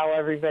that allow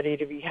everybody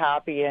to be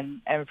happy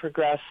and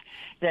progress,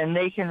 then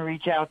they can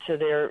reach out to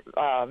their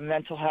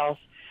mental health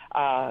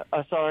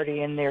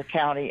authority in their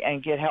county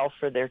and get help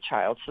for their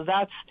child. So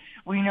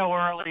we know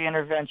early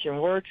intervention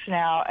works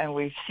now, and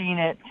we've seen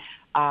it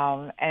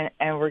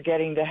and we're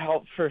getting the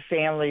help for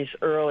families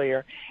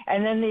earlier.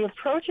 And then the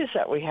approaches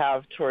that we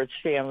have towards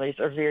families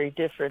are very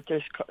different.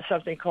 There's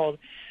something called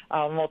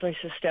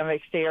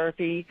multisystemic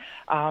therapy,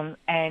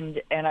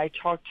 and I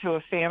talked to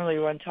a family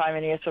one time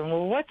and asked them,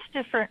 well, what's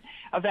different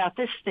about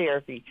this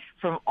therapy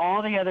from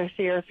all the other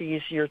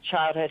therapies your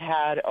child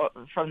had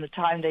from the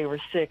time they were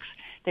 6?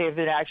 They have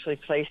been actually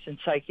placed in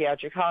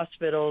psychiatric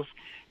hospitals,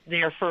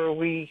 there for a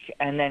week,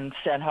 and then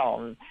sent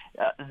home,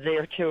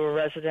 there to a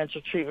residential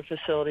treatment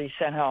facility,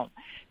 sent home.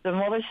 The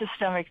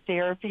multisystemic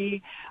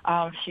therapy,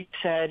 she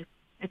said,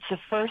 it's the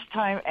first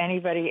time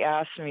anybody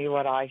asked me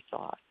what I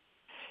thought.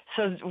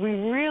 So we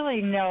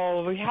really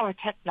know, we have a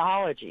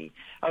technology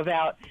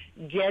about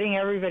getting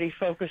everybody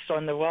focused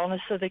on the wellness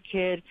of the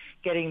kid,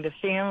 getting the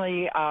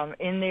family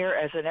in there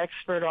as an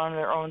expert on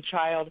their own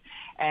child,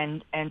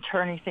 and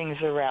turning things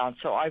around.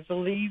 So I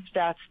believe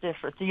that's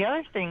different. The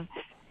other thing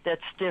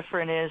that's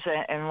different is,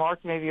 and Mark,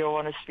 maybe you'll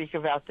want to speak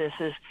about this,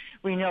 is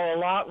we know a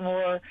lot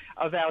more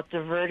about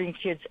diverting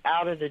kids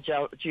out of the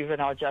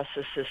juvenile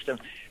justice system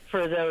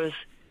for those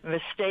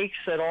mistakes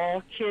that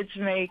all kids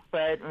make,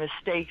 but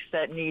mistakes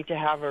that need to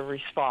have a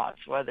response,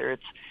 whether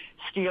it's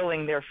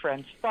stealing their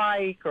friend's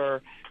bike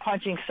or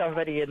punching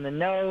somebody in the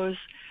nose.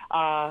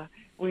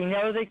 We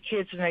know that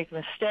kids make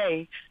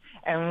mistakes,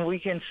 and we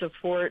can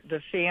support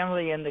the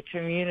family and the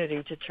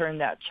community to turn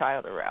that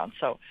child around.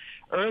 So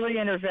early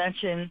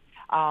intervention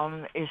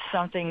is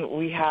something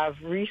we have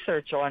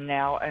research on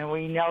now, and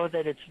we know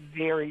that it's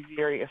very,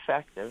 very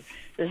effective.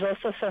 There's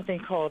also something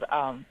called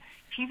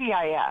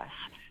PBIS,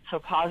 so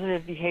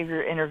positive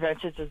behavior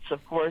interventions and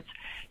supports.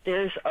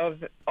 There's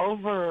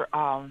over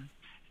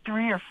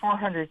 300 or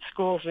 400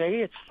 schools, maybe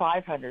it's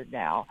 500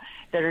 now,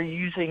 that are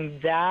using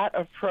that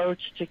approach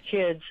to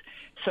kids,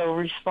 so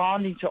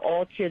responding to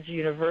all kids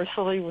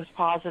universally with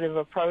positive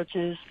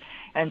approaches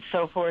and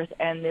so forth,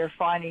 and they're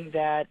finding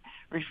that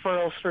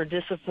referrals for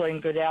discipline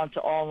go down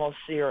to almost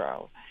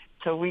zero.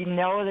 So we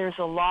know there's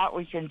a lot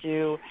we can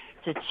do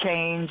to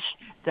change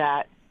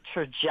that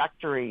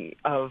trajectory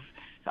of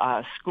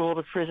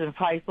school-to-prison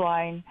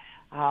pipeline,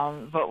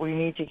 but we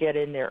need to get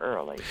in there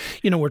early.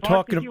 We're Mark,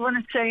 talking... Did you want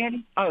to say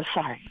anything? Oh,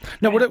 sorry.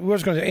 No, what I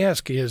was going to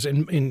ask is,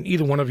 and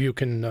either one of you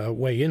can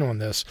weigh in on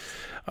this,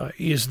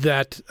 is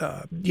that,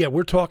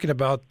 we're talking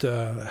about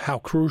how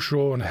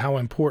crucial and how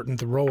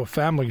important the role of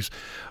families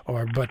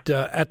are, but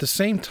at the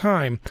same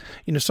time,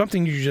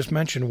 something you just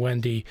mentioned,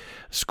 Wendy,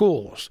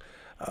 schools.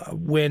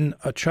 When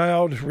a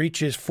child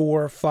reaches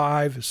 4,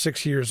 5,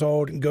 6 years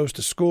old and goes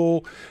to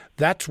school,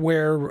 that's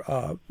where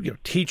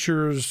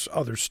teachers,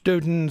 other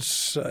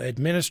students,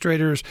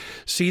 administrators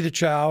see the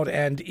child,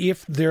 and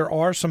if there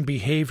are some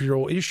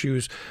behavioral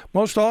issues,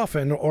 most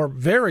often, or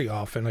very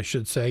often, I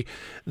should say,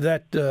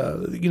 that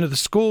the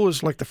school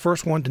is like the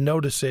first one to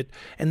notice it,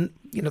 and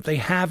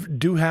they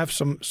do have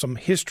some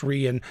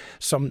history and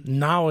some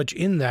knowledge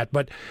in that,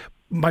 but.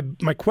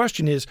 My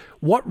question is,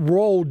 what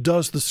role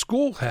does the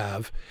school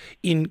have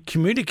in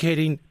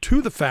communicating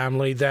to the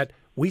family that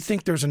we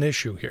think there's an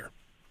issue here?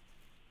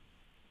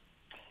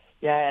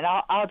 Yeah, and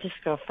I'll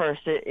just go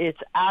first.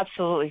 It's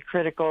absolutely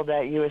critical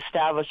that you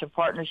establish a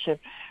partnership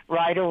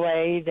right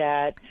away,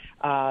 that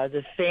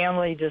the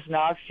family does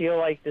not feel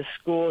like the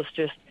school is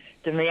just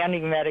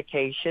demanding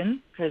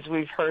medication, because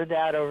we've heard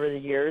that over the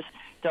years.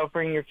 Don't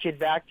bring your kid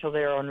back till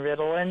they're on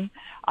Ritalin,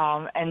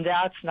 and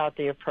that's not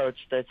the approach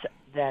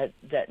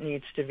that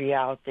needs to be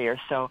out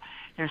there. So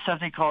there's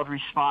something called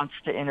response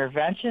to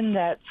intervention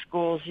that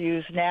schools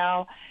use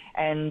now,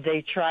 and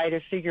they try to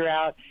figure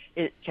out,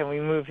 can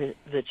we move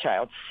the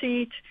child's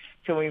seat?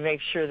 Can we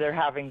make sure they're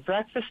having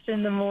breakfast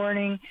in the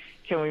morning?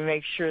 Can we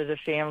make sure the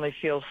family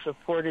feels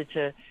supported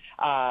to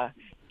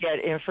get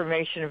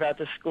information about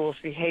the school's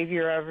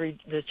behavior,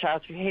 the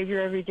child's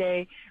behavior every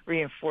day,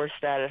 reinforce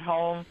that at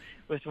home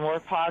with more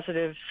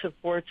positive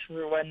supports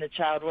for when the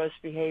child was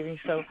behaving.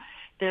 So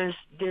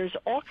there's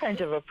all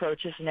kinds of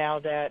approaches now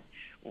that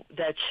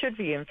should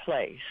be in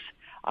place.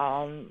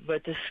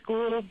 But the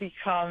school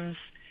becomes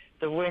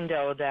the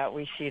window that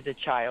we see the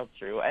child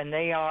through, and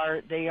they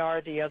are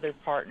the other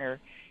partner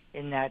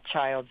in that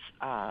child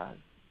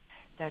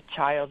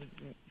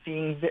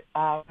being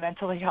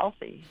mentally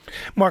healthy.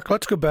 Mark,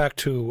 let's go back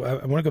to,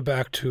 I want to go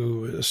back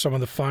to some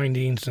of the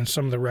findings and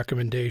some of the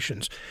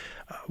recommendations.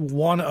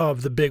 One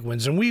of the big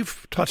ones, and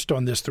we've touched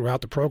on this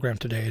throughout the program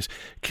today, is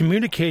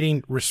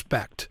communicating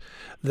respect.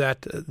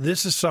 That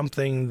this is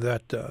something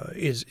that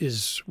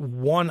is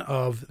one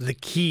of the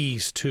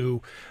keys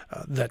to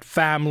that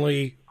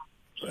family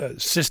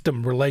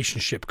system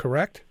relationship,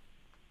 correct?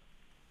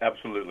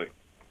 Absolutely.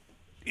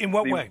 In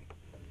what way?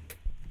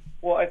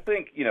 Well, I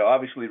think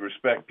obviously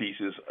respect piece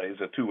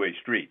is a two-way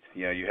street.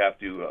 You have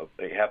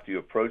to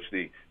approach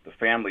the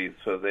family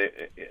so they,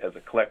 as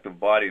a collective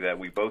body, that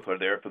we both are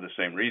there for the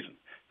same reason.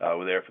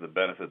 We're there for the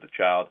benefit of the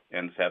child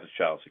and to have the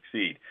child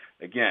succeed.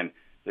 Again,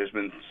 the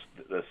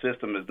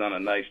system has done a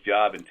nice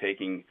job in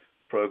taking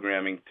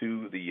programming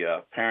to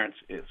the parents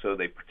so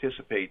they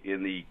participate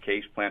in the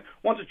case plan.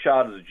 Once a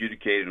child is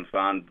adjudicated and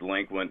found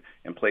delinquent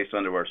and placed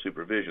under our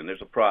supervision,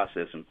 there's a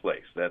process in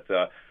place that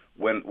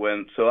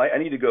So I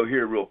need to go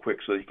here real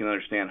quick so you can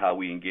understand how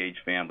we engage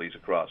families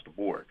across the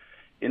board.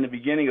 In the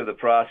beginning of the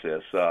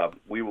process,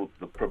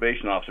 the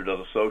probation officer does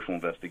a social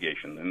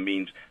investigation. It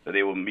means that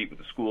they will meet with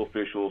the school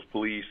officials,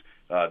 police,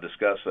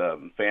 discuss,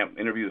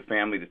 interview the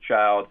family, the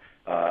child,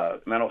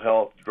 mental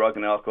health, drug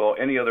and alcohol,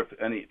 any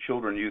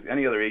children, youth,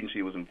 any other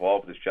agency was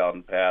involved with this child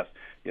in the past.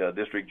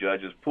 District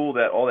judges pull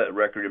all that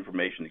record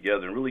information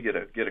together and really get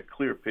a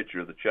clear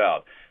picture of the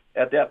child.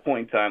 At that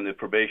point in time, the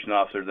probation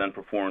officer then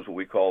performs what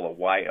we call a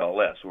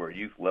YLS, or a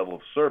youth level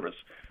of service,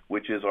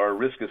 which is our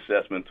risk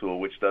assessment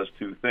tool, which does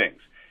two things.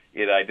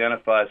 It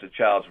identifies the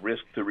child's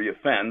risk to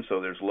reoffend, so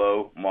there's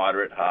low,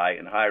 moderate, high,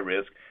 and high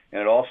risk,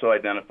 and it also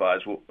identifies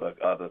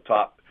the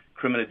top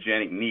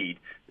criminogenic need.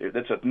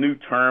 That's a new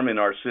term in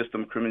our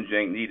system.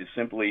 Criminogenic need is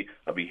simply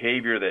a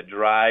behavior that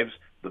drives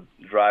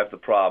the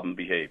problem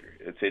behavior.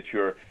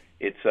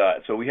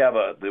 So we have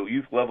the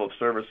youth level of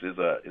service is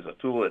a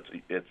tool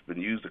it's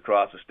been used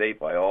across the state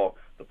by all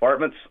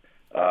departments,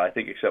 I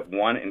think except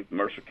one in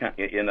Mercer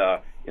County in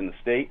the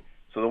state.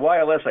 So the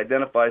YLS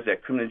identifies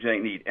that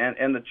criminogenic need,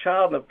 and the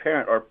child and the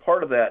parent are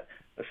part of that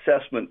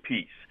assessment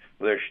piece.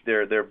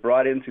 They're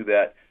brought into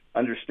that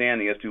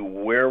understanding as to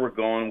where we're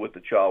going with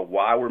the child,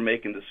 why we're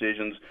making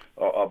decisions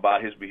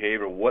about his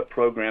behavior, what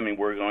programming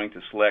we're going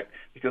to select,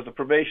 because the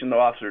probation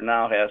officer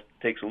now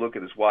takes a look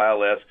at his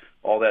YLS,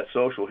 all that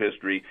social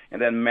history,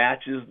 and then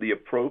matches the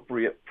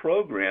appropriate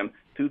program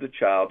to the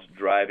child's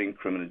driving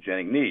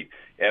criminogenic need.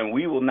 And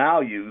we will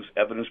now use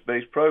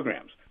evidence-based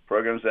programs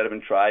that have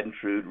been tried and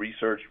true,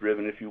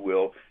 research-driven, if you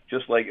will,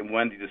 just like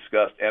Wendy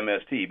discussed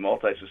MST,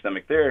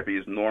 multisystemic therapy,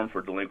 is norm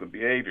for delinquent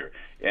behavior,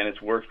 and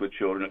it works with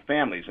children and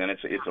families. And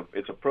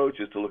its approach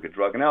is to look at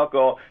drug and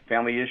alcohol,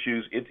 family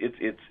issues.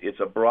 It's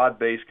a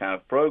broad-based kind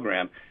of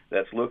program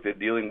that's looked at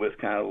dealing with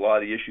kind of a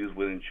lot of the issues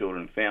within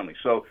children and families.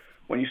 So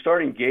when you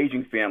start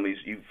engaging families,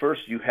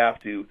 you have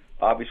to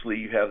obviously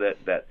you have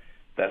that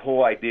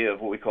whole idea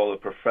of what we call a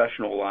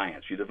professional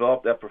alliance. You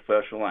develop that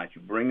professional alliance.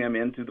 You bring them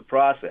into the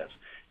process.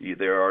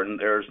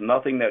 There's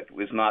nothing that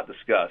is not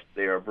discussed.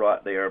 They are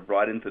brought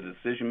into the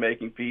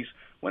decision-making piece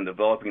when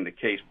developing the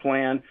case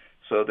plan.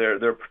 So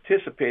they're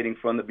participating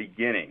from the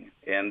beginning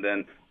and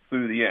then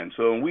through the end.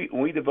 So when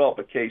we develop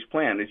a case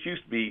plan, it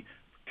used to be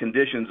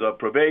conditions of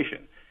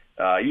probation.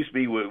 It used to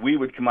be we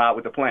would come out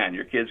with a plan.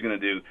 Your kid's going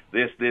to do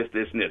this, this,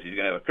 this, and this. He's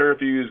going to have a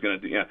curfew. He's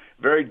going to do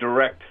very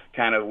direct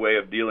kind of way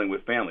of dealing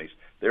with families.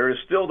 There is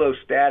still those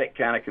static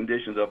kind of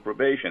conditions of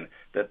probation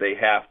that they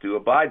have to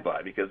abide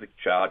by because the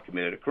child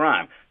committed a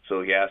crime.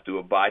 So he has to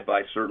abide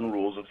by certain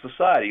rules of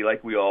society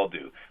like we all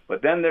do.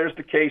 But then there's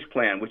the case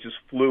plan, which is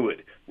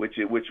fluid, which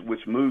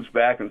moves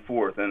back and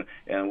forth,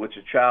 and which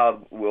a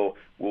child will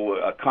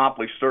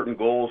accomplish certain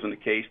goals in the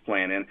case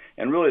plan.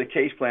 And really the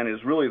case plan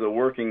is really the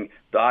working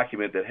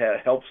document that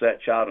helps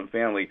that child and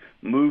family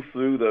move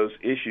through those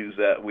issues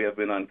that we have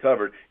been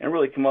uncovered and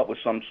really come up with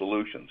some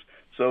solutions.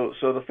 So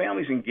the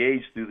family's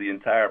engaged through the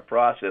entire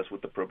process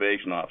with the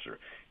probation officer.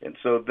 And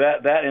so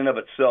that in of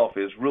itself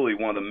is really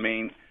one of the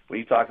main, when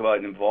you talk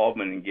about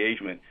involvement and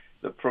engagement,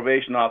 the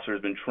probation officer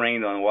has been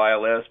trained on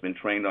YLS, been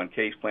trained on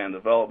case plan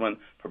development.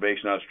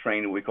 Probation officer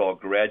trained in what we call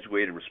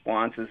graduated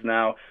responses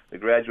now. The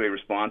graduated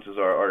responses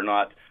are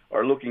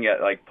looking at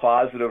like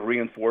positive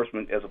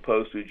reinforcement as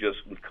opposed to just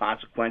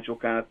consequential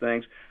kind of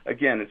things.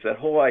 Again, it's that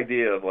whole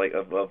idea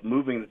of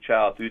moving the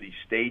child through these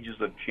stages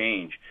of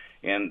change.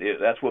 And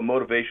that's what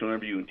motivational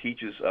interviewing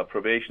teaches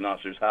probation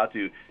officers, how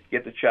to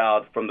get the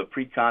child from the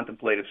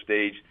pre-contemplative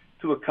stage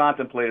to a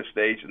contemplative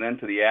stage and then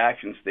to the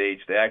action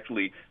stage to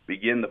actually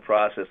begin the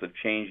process of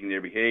changing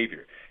their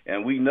behavior.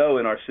 And we know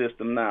in our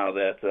system now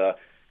that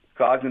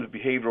cognitive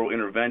behavioral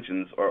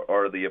interventions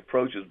are the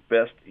approaches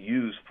best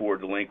used for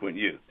delinquent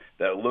youth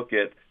that look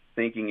at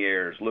thinking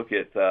errors, look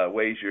at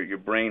ways your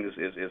brain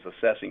is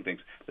assessing things.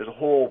 There's a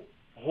whole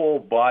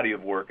body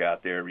of work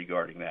out there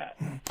regarding that.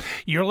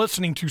 You're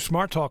listening to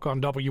Smart Talk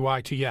on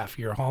WITF,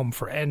 your home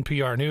for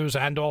NPR News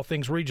and all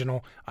things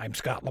regional. I'm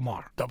Scott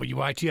Lamar.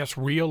 WITF's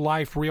Real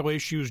Life, Real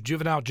Issues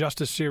Juvenile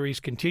Justice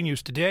Series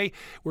continues today.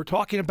 We're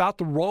talking about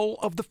the role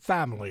of the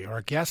family.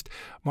 Our guest,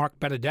 Mark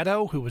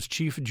Benedetto, who was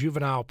Chief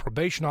Juvenile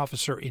Probation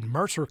Officer in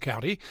Mercer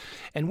County,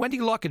 and Wendy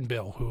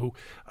Luckenbill, who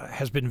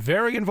has been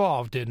very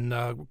involved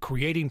in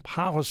creating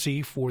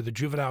policy for the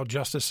juvenile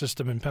justice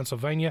system in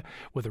Pennsylvania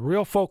with a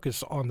real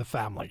focus on the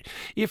family.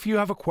 If you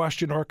have a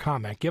question or a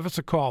comment, give us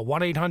a call,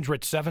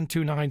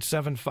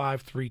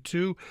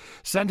 1-800-729-7532.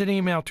 Send an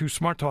email to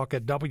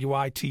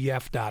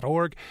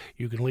smarttalk@witf.org.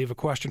 You can leave a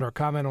question or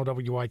comment on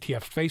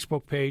WITF's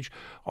Facebook page.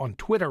 On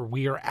Twitter,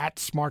 we are at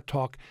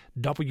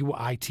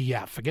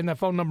SmartTalkWITF. Again, that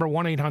phone number,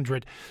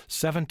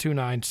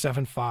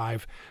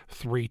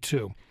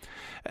 1-800-729-7532.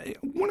 I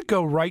want to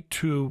go right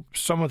to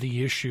some of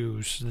the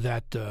issues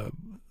that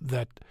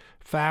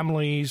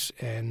families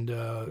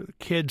and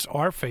kids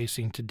are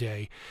facing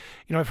today.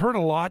 I've heard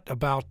a lot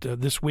about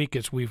this week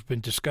as we've been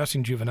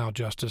discussing juvenile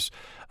justice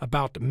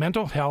about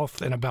mental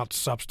health and about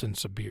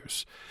substance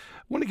abuse.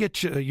 I want to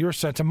get your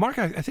sense. And Mark,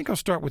 I think I'll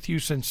start with you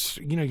since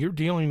you're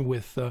dealing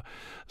with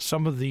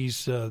some of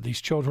these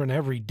children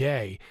every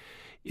day.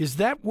 Is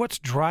that what's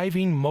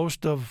driving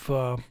most of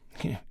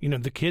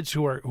the kids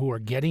who are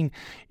getting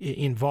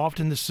involved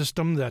in the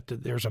system? That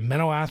there's a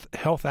mental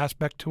health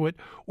aspect to it,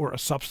 or a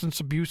substance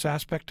abuse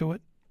aspect to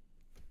it?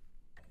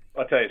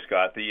 I'll tell you,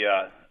 Scott.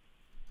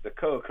 The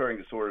co-occurring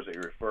disorders that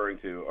you're referring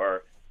to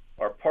are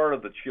part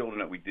of the children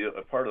that we deal,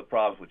 part of the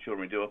problems with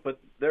children we deal with, but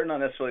they're not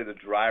necessarily the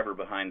driver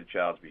behind the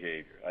child's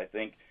behavior. I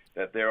think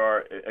that there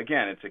are,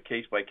 again, it's a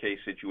case-by-case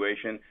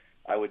situation.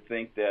 I would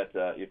think that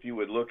if you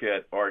would look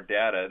at our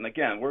data, and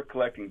again, we're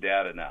collecting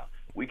data now,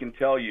 we can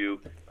tell you,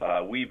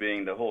 we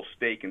being the whole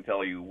state can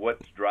tell you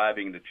what's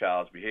driving the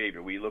child's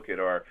behavior. We look at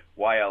our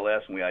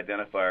YLS and we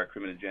identify our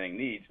criminogenic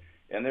needs,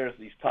 and there's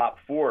these top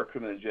 4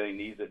 criminogenic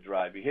needs that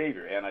drive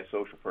behavior: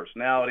 antisocial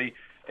personality,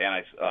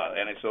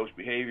 antisocial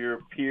behavior,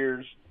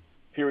 peers,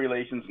 peer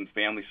relations, and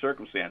family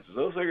circumstances.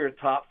 Those are your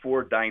top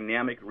 4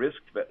 dynamic risk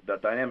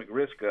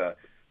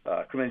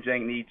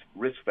criminogenic needs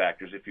risk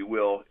factors, if you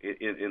will,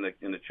 in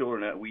the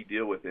children that we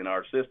deal with in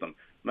our system.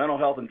 Mental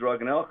health and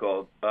drug and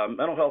alcohol.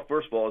 Mental health,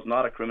 first of all, is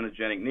not a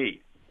criminogenic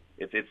need.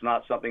 It's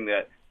not something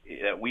that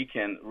we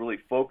can really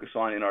focus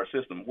on in our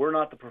system. We're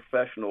not the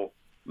professional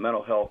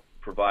mental health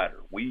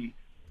provider. We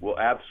will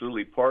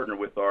absolutely partner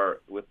with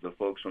the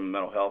folks from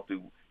mental health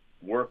to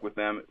work with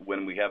them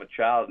when we have a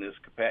child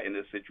in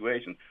this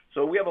situation.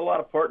 So we have a lot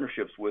of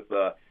partnerships with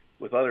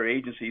other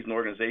agencies and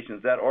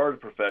organizations that are the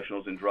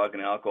professionals in drug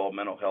and alcohol,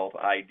 mental health,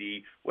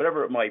 ID,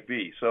 whatever it might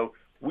be. So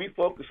we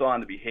focus on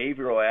the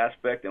behavioral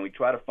aspect, and we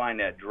try to find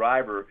that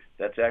driver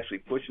that's actually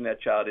pushing that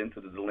child into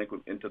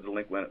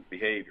delinquent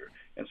behavior.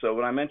 And so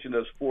when I mentioned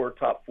those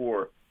top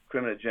four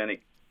criminogenic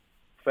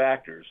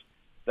factors,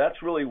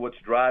 that's really what's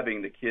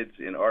driving the kids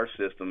in our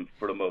system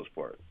for the most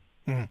part.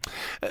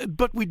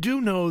 But we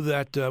do know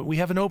that we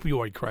have an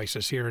opioid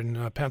crisis here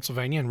in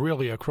Pennsylvania and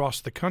really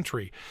across the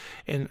country.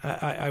 And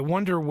I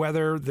wonder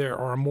whether there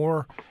are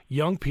more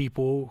young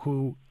people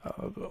who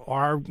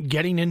are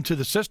getting into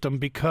the system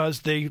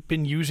because they've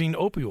been using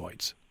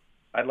opioids.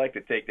 I'd like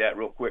to take that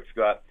real quick,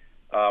 Scott.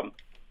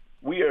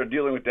 We are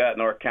dealing with that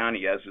in our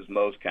county, as is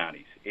most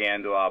counties.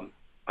 And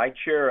I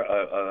chair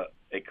a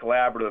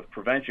collaborative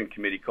prevention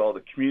committee called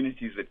the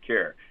Communities That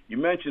Care. You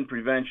mentioned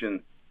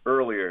prevention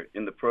earlier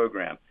in the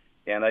program.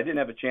 And I didn't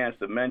have a chance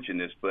to mention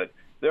this, but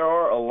there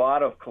are a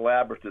lot of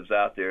collaboratives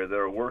out there that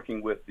are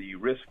working with the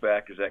risk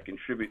factors that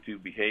contribute to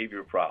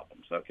behavior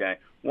problems, okay?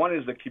 One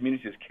is the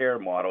Communities Care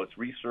model. It's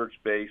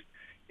research-based,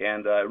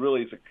 and it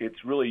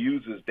really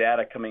uses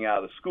data coming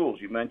out of the schools.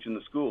 You mentioned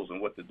the schools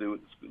and what the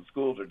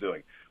schools are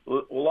doing.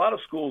 A lot of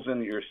schools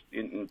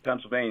in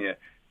Pennsylvania,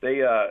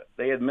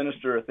 they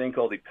administer a thing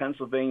called the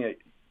Pennsylvania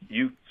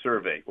Youth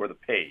Survey, or the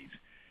PAYS.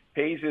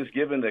 PAYS is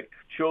given to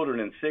children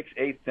in 6th,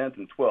 8th, 10th,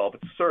 and 12th.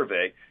 It's a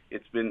survey.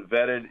 It's been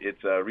vetted.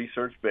 It's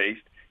research-based,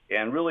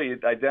 and really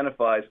it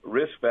identifies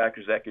risk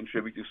factors that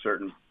contribute to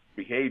certain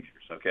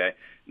behaviors, okay?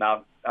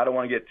 Now, I don't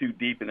want to get too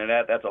deep into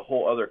that. That's a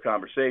whole other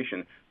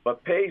conversation.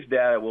 But PAYS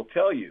data will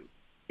tell you,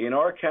 in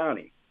our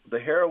county, the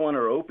heroin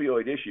or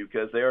opioid issue,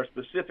 because they are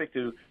specific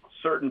to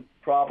certain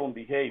problem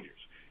behaviors.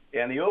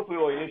 And the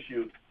opioid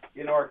issue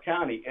in our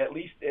county, at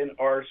least in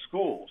our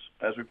schools,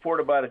 as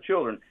reported by the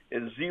children,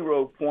 is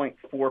 0.4%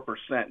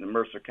 in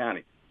Mercer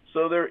County.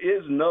 So there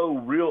is no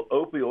real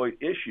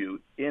opioid issue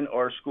in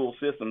our school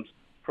systems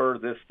per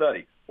this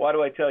study. Why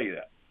do I tell you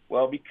that?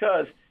 Well,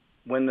 because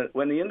when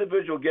the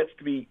individual gets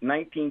to be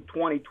 19,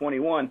 20,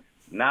 21,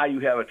 now you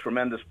have a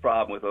tremendous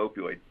problem with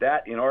opioids.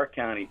 That, in our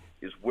county,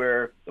 is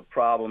where the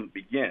problem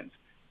begins.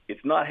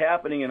 It's not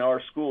happening in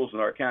our schools in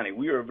our county.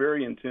 We are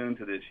very in tune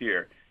to this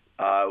here.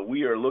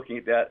 We are looking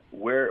at that.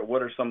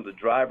 What are some of the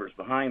drivers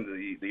behind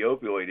the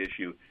opioid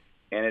issue?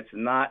 And it's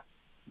not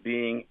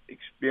being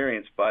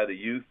experienced by the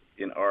youth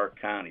in our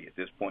county at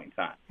this point in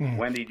time.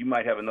 Wendy, you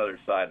might have another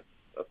thought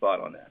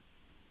on that.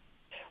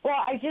 Well,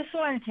 I just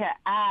wanted to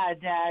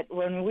add that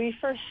when we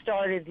first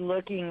started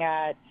looking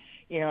at,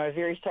 a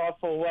very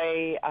thoughtful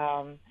way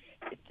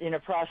in a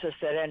process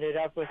that ended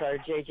up with our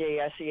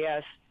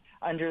JJSES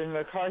under the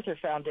MacArthur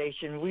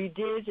Foundation, we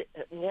did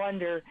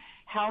wonder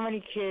how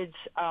many kids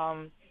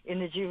in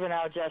the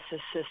juvenile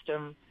justice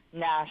system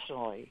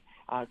nationally,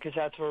 because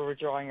that's where we're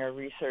drawing our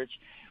research,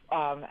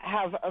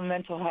 have a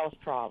mental health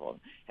problem,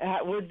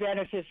 would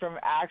benefit from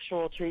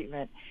actual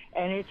treatment,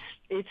 and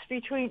it's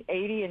between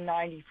 80 and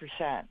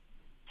 90%.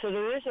 So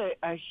there is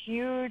a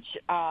huge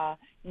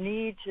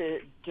need to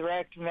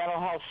direct mental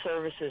health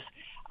services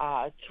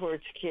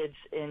towards kids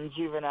in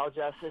juvenile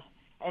justice,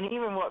 and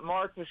even what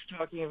Mark was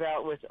talking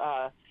about with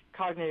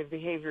cognitive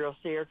behavioral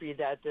therapy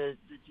that the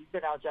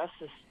juvenile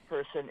justice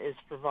person is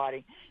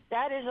providing.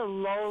 That is a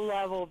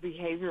low-level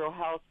behavioral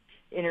health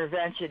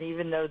intervention,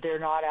 even though they're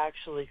not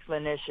actually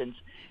clinicians.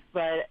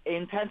 But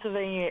in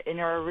Pennsylvania, in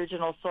our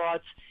original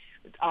thoughts,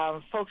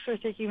 folks were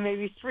thinking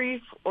maybe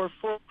 3 or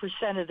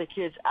 4% of the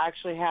kids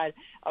actually had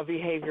a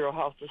behavioral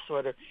health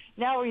disorder.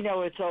 Now we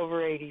know it's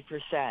over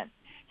 80%.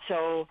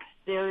 So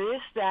there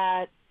is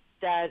that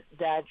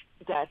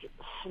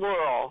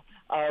swirl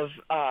of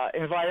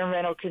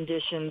environmental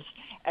conditions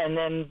and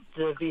then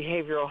the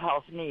behavioral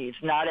health needs.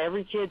 Not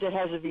every kid that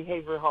has a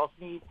behavioral health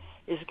need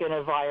is going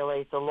to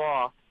violate the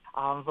law,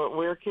 but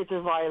where kids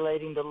are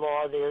violating the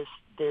law, there's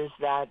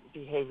that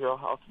behavioral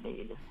health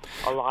need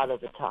a lot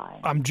of the time.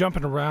 I'm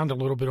jumping around a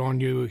little bit on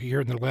you here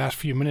in the last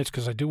few minutes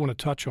because I do want to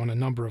touch on a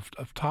number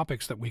of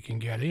topics that we can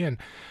get in.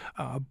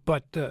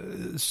 But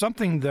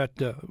something that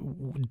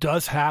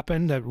does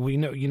happen that we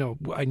know,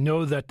 I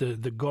know that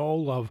the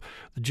goal of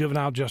the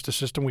juvenile justice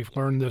system we've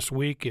learned this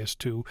week is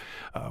to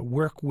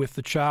work with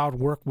the child,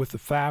 work with the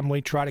family,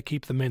 try to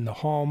keep them in the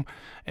home,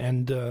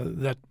 and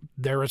that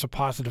there is a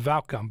positive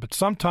outcome. But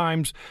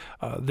sometimes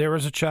there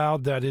is a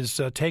child that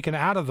is taken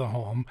out of the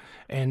home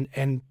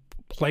and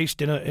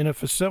placed in a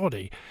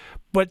facility.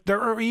 But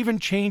there are even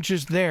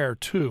changes there,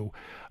 too.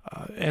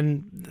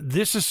 And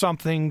this is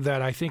something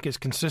that I think is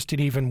consistent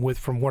even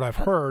from what I've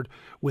heard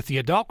with the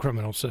adult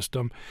criminal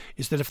system,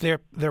 is that if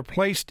they're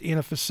placed in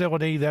a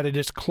facility, that it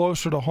is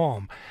closer to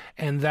home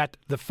and that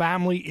the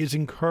family is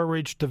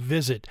encouraged to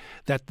visit,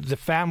 that the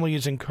family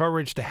is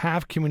encouraged to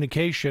have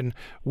communication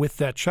with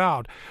that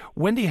child.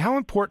 Wendy, how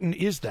important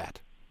is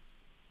that?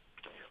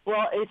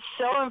 Well, it's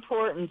so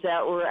important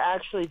that we're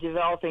actually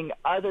developing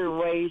other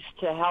ways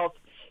to help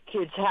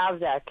kids have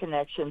that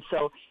connection.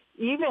 So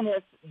even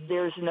if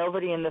there's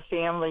nobody in the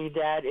family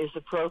that is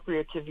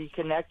appropriate to be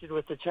connected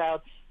with the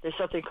child, there's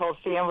something called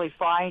family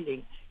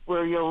finding,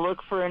 where you'll look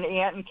for an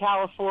aunt in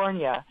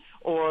California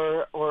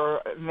or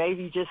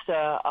maybe just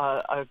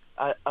a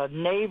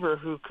neighbor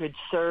who could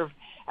serve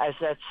as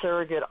that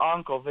surrogate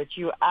uncle. But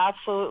you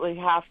absolutely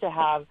have to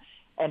have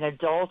an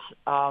adult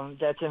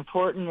that's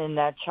important in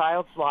that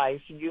child's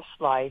life, youth's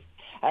life,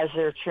 as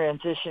they're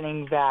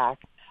transitioning back,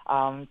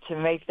 to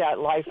make that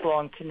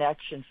lifelong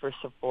connection for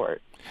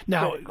support.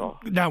 Now, Critical.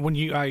 when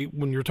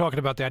you're talking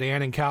about that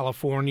aunt in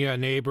California, a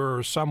neighbor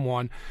or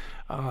someone,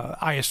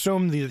 I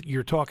assume that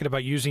you're talking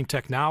about using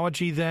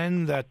technology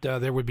then, that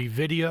there would be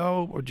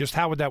video, or just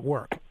how would that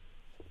work?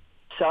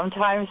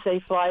 Sometimes they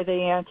fly the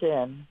aunt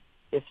in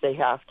if they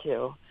have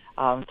to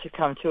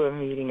come to a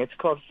meeting. It's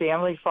called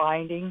family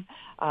finding.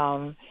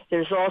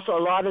 There's also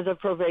a lot of the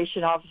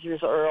probation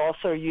officers are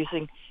also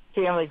using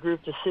family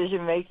group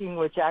decision-making,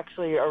 which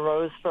actually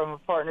arose from a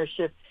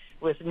partnership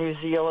with New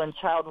Zealand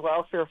child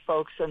welfare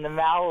folks and the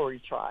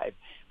Maori tribe,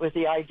 with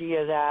the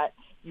idea that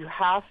you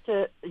have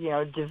to,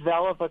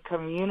 develop a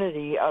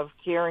community of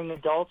caring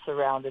adults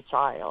around a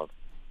child.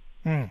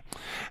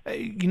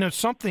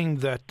 Something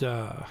that,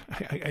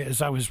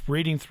 as I was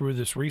reading through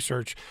this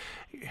research,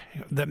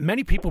 that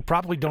many people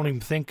probably don't even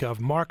think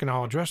of, Mark, and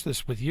I'll address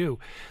this with you,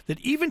 that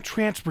even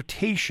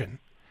transportation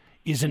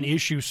is an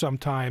issue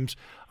sometimes,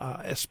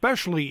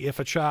 especially if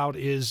a child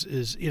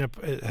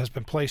has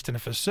been placed in a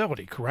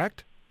facility,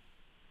 correct?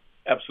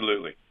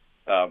 Absolutely.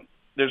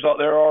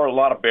 There are a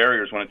lot of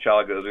barriers when a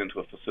child goes into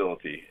a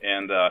facility,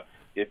 and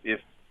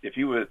if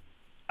you would,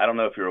 I don't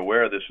know if you're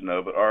aware of this or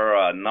no, but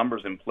our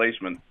numbers in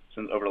placement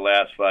since over the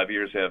last 5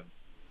 years have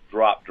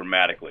dropped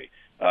dramatically.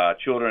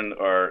 Children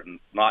are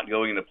not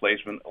going into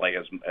placement like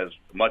as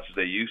much as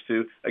they used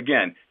to.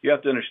 Again, you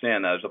have to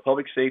understand that there's a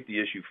public safety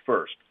issue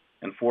first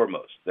and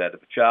foremost, that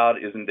if a child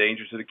is in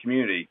danger to the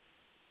community,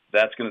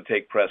 that's going to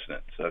take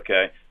precedence,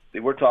 okay?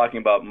 We're talking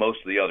about most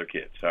of the other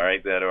kids, all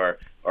right, that are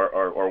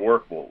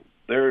workable.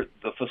 The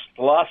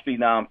philosophy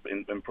now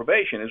in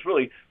probation is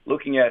really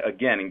looking at,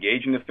 again,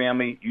 engaging the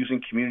family,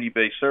 using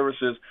community-based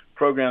services,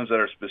 programs that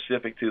are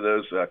specific to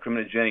those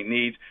criminogenic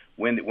needs.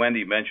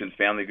 Wendy mentioned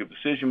family group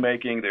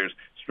decision-making. There's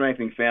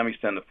strengthening families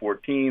 10 to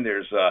 14.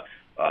 There's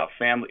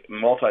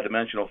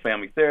multidimensional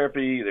family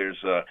therapy.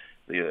 There's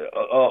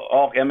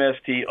all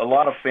MST, a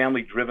lot of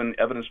family-driven,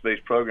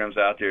 evidence-based programs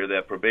out there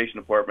that probation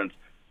departments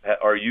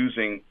are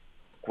using,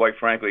 quite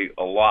frankly,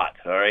 a lot,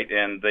 all right?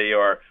 And they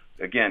are,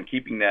 again,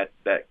 keeping that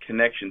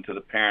connection to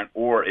the parent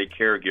or a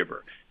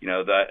caregiver.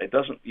 That it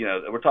doesn't,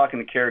 we're talking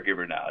a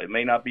caregiver now. It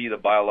may not be the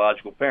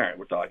biological parent.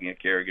 We're talking a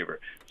caregiver,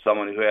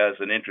 someone who has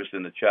an interest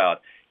in the child.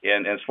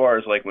 And as far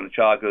as like when a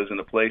child goes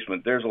into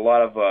placement, there's a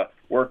lot of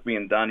work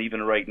being done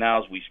even right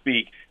now as we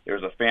speak.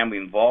 There's a family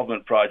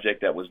involvement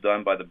project that was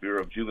done by the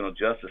Bureau of Juvenile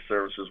Justice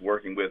Services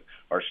working with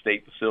our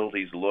state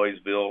facilities,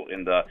 Lloydsville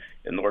and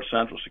North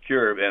Central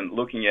Secure, and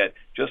looking at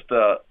just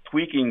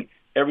tweaking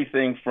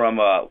everything from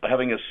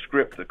having a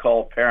script to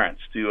call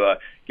parents, to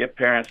get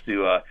parents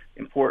to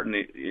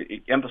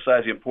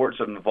emphasize the importance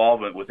of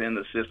involvement within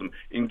the system,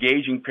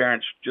 engaging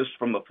parents just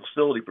from a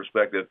facility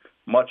perspective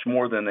much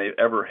more than they've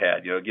ever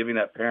had, giving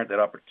that parent that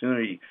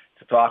opportunity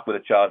to talk with a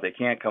child. If they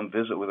can't come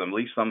visit with them, at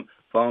least some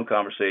phone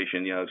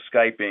conversation,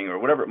 Skyping or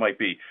whatever it might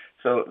be.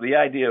 So the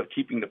idea of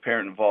keeping the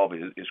parent involved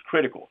is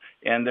critical.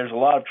 And there's a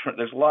lot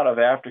of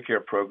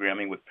aftercare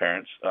programming with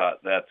parents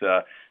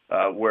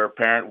where a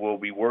parent will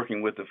be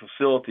working with the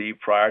facility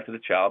prior to the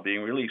child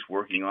being released,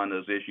 working on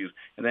those issues,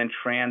 and then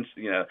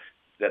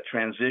that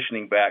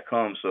transitioning back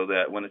home, so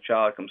that when the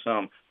child comes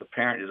home, the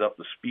parent is up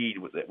to speed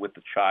with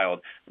the child,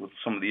 with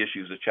some of the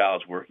issues the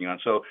child's working on.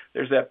 So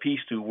there's that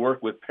piece to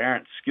work with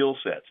parent skill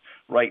sets.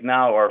 Right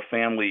now, our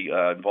family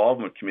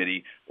involvement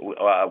committee,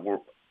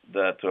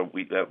 that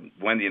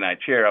Wendy and I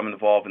chair, I'm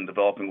involved in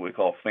developing what we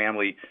call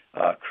family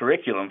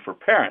curriculum for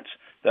parents,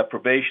 that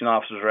probation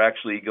officers are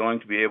actually going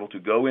to be able to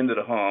go into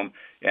the home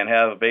and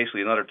have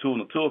basically another tool in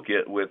the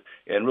toolkit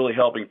and really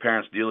helping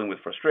parents dealing with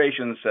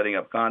frustrations, setting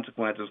up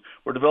consequences.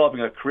 We're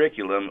developing a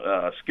curriculum,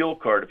 a skill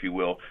card, if you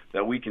will,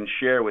 that we can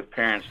share with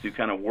parents to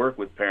kind of work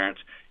with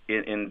parents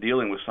in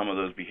dealing with some of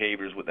those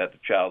behaviors that the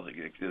child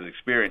is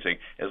experiencing,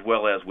 as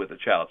well as with the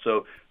child.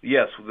 So,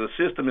 yes, the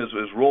system is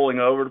rolling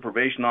over. The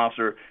probation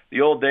officer,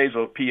 the old days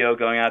of PO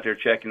going out there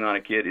checking on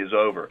a kid is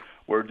over.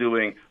 We're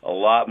doing a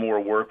lot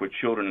more work with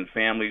children and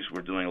families.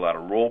 We're doing a lot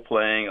of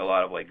role-playing, a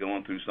lot of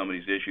going through some of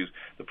these issues.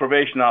 The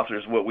probation officer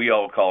is what we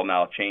all call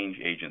now change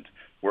agent,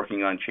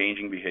 working on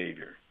changing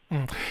behavior.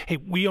 Hey,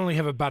 we only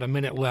have about a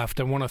minute left.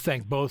 I want to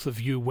thank both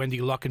of you, Wendy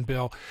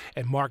Luckenbill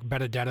and Mark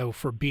Benedetto,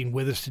 for being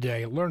with us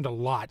today. I learned a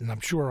lot, and I'm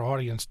sure our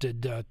audience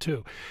did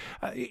too.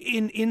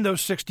 In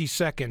those 60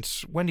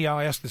 seconds, Wendy, I'll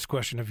ask this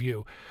question of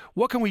you.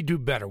 What can we do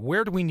better?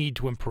 Where do we need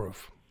to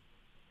improve?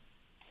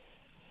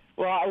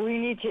 Well, we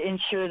need to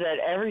ensure that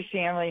every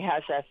family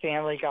has that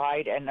family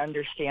guide and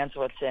understands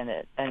what's in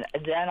it, and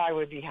then I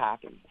would be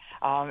happy.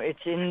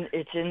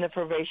 It's in the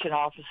probation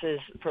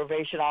offices.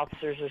 Probation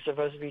officers are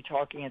supposed to be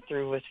talking it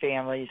through with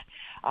families,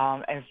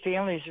 and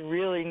families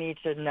really need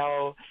to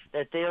know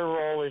that their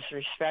role is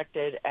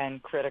respected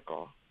and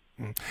critical.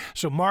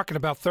 So, Mark, in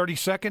about 30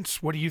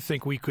 seconds, what do you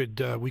think we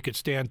could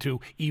stand to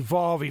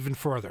evolve even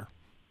further?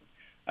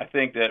 I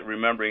think that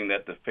remembering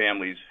that the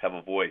families have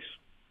a voice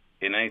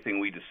in anything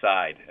we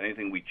decide,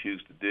 anything we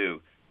choose to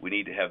do, we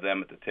need to have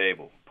them at the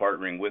table,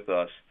 partnering with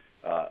us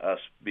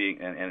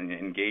being and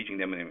engaging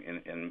them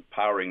and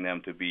empowering them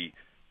to be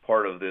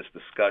part of this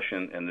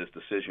discussion and this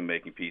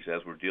decision-making piece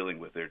as we're dealing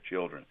with their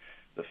children.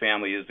 The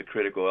family is the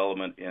critical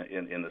element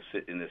in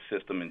this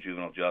system in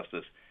juvenile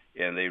justice,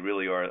 and they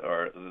really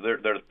are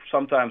they're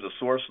sometimes the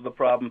source of the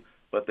problem,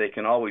 but they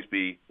can always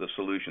be the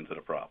solution to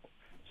the problem.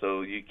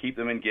 So you keep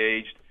them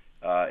engaged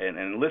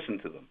and listen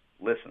to them.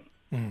 Listen.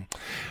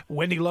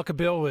 Wendy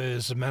Luckenbill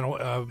is a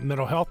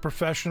mental health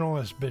professional,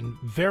 has been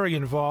very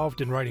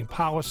involved in writing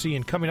policy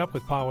and coming up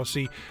with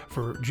policy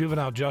for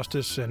juvenile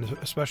justice, and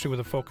especially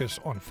with a focus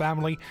on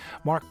family.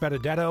 Mark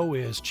Benedetto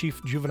is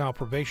Chief Juvenile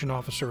Probation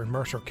Officer in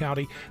Mercer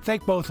County.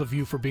 Thank both of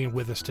you for being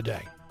with us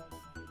today.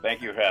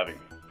 Thank you for having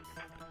me.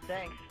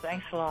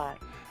 Thanks a lot.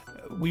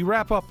 We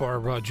wrap up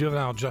our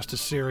juvenile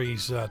justice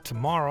series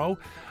tomorrow,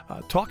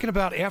 talking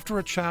about after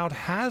a child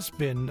has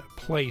been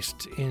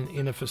placed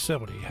in a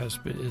facility,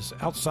 is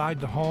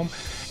outside the home,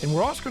 and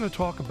we're also going to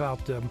talk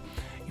about.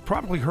 You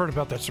probably heard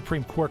about that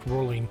Supreme Court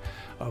ruling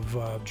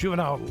of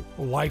juvenile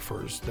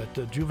lifers, that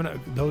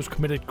those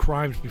committed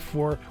crimes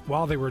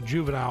while they were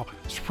juvenile.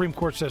 Supreme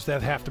Court says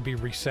that have to be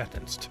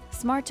resentenced.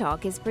 Smart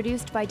Talk is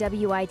produced by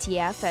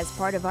WITF as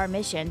part of our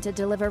mission to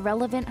deliver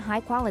relevant,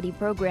 high-quality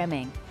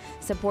programming.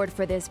 Support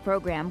for this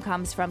program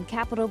comes from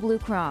Capital Blue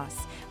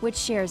Cross, which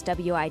shares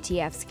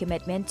WITF's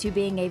commitment to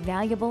being a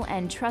valuable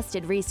and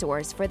trusted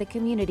resource for the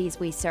communities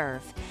we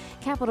serve.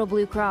 Capital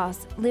Blue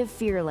Cross, live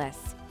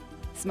fearless.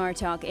 Smart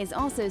Talk is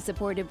also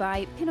supported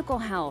by Pinnacle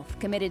Health,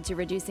 committed to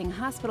reducing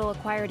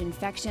hospital-acquired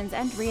infections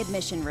and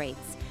readmission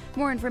rates.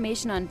 More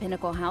information on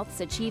Pinnacle Health's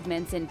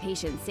achievements in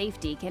patient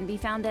safety can be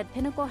found at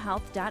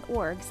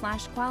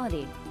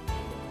pinnaclehealth.org/quality.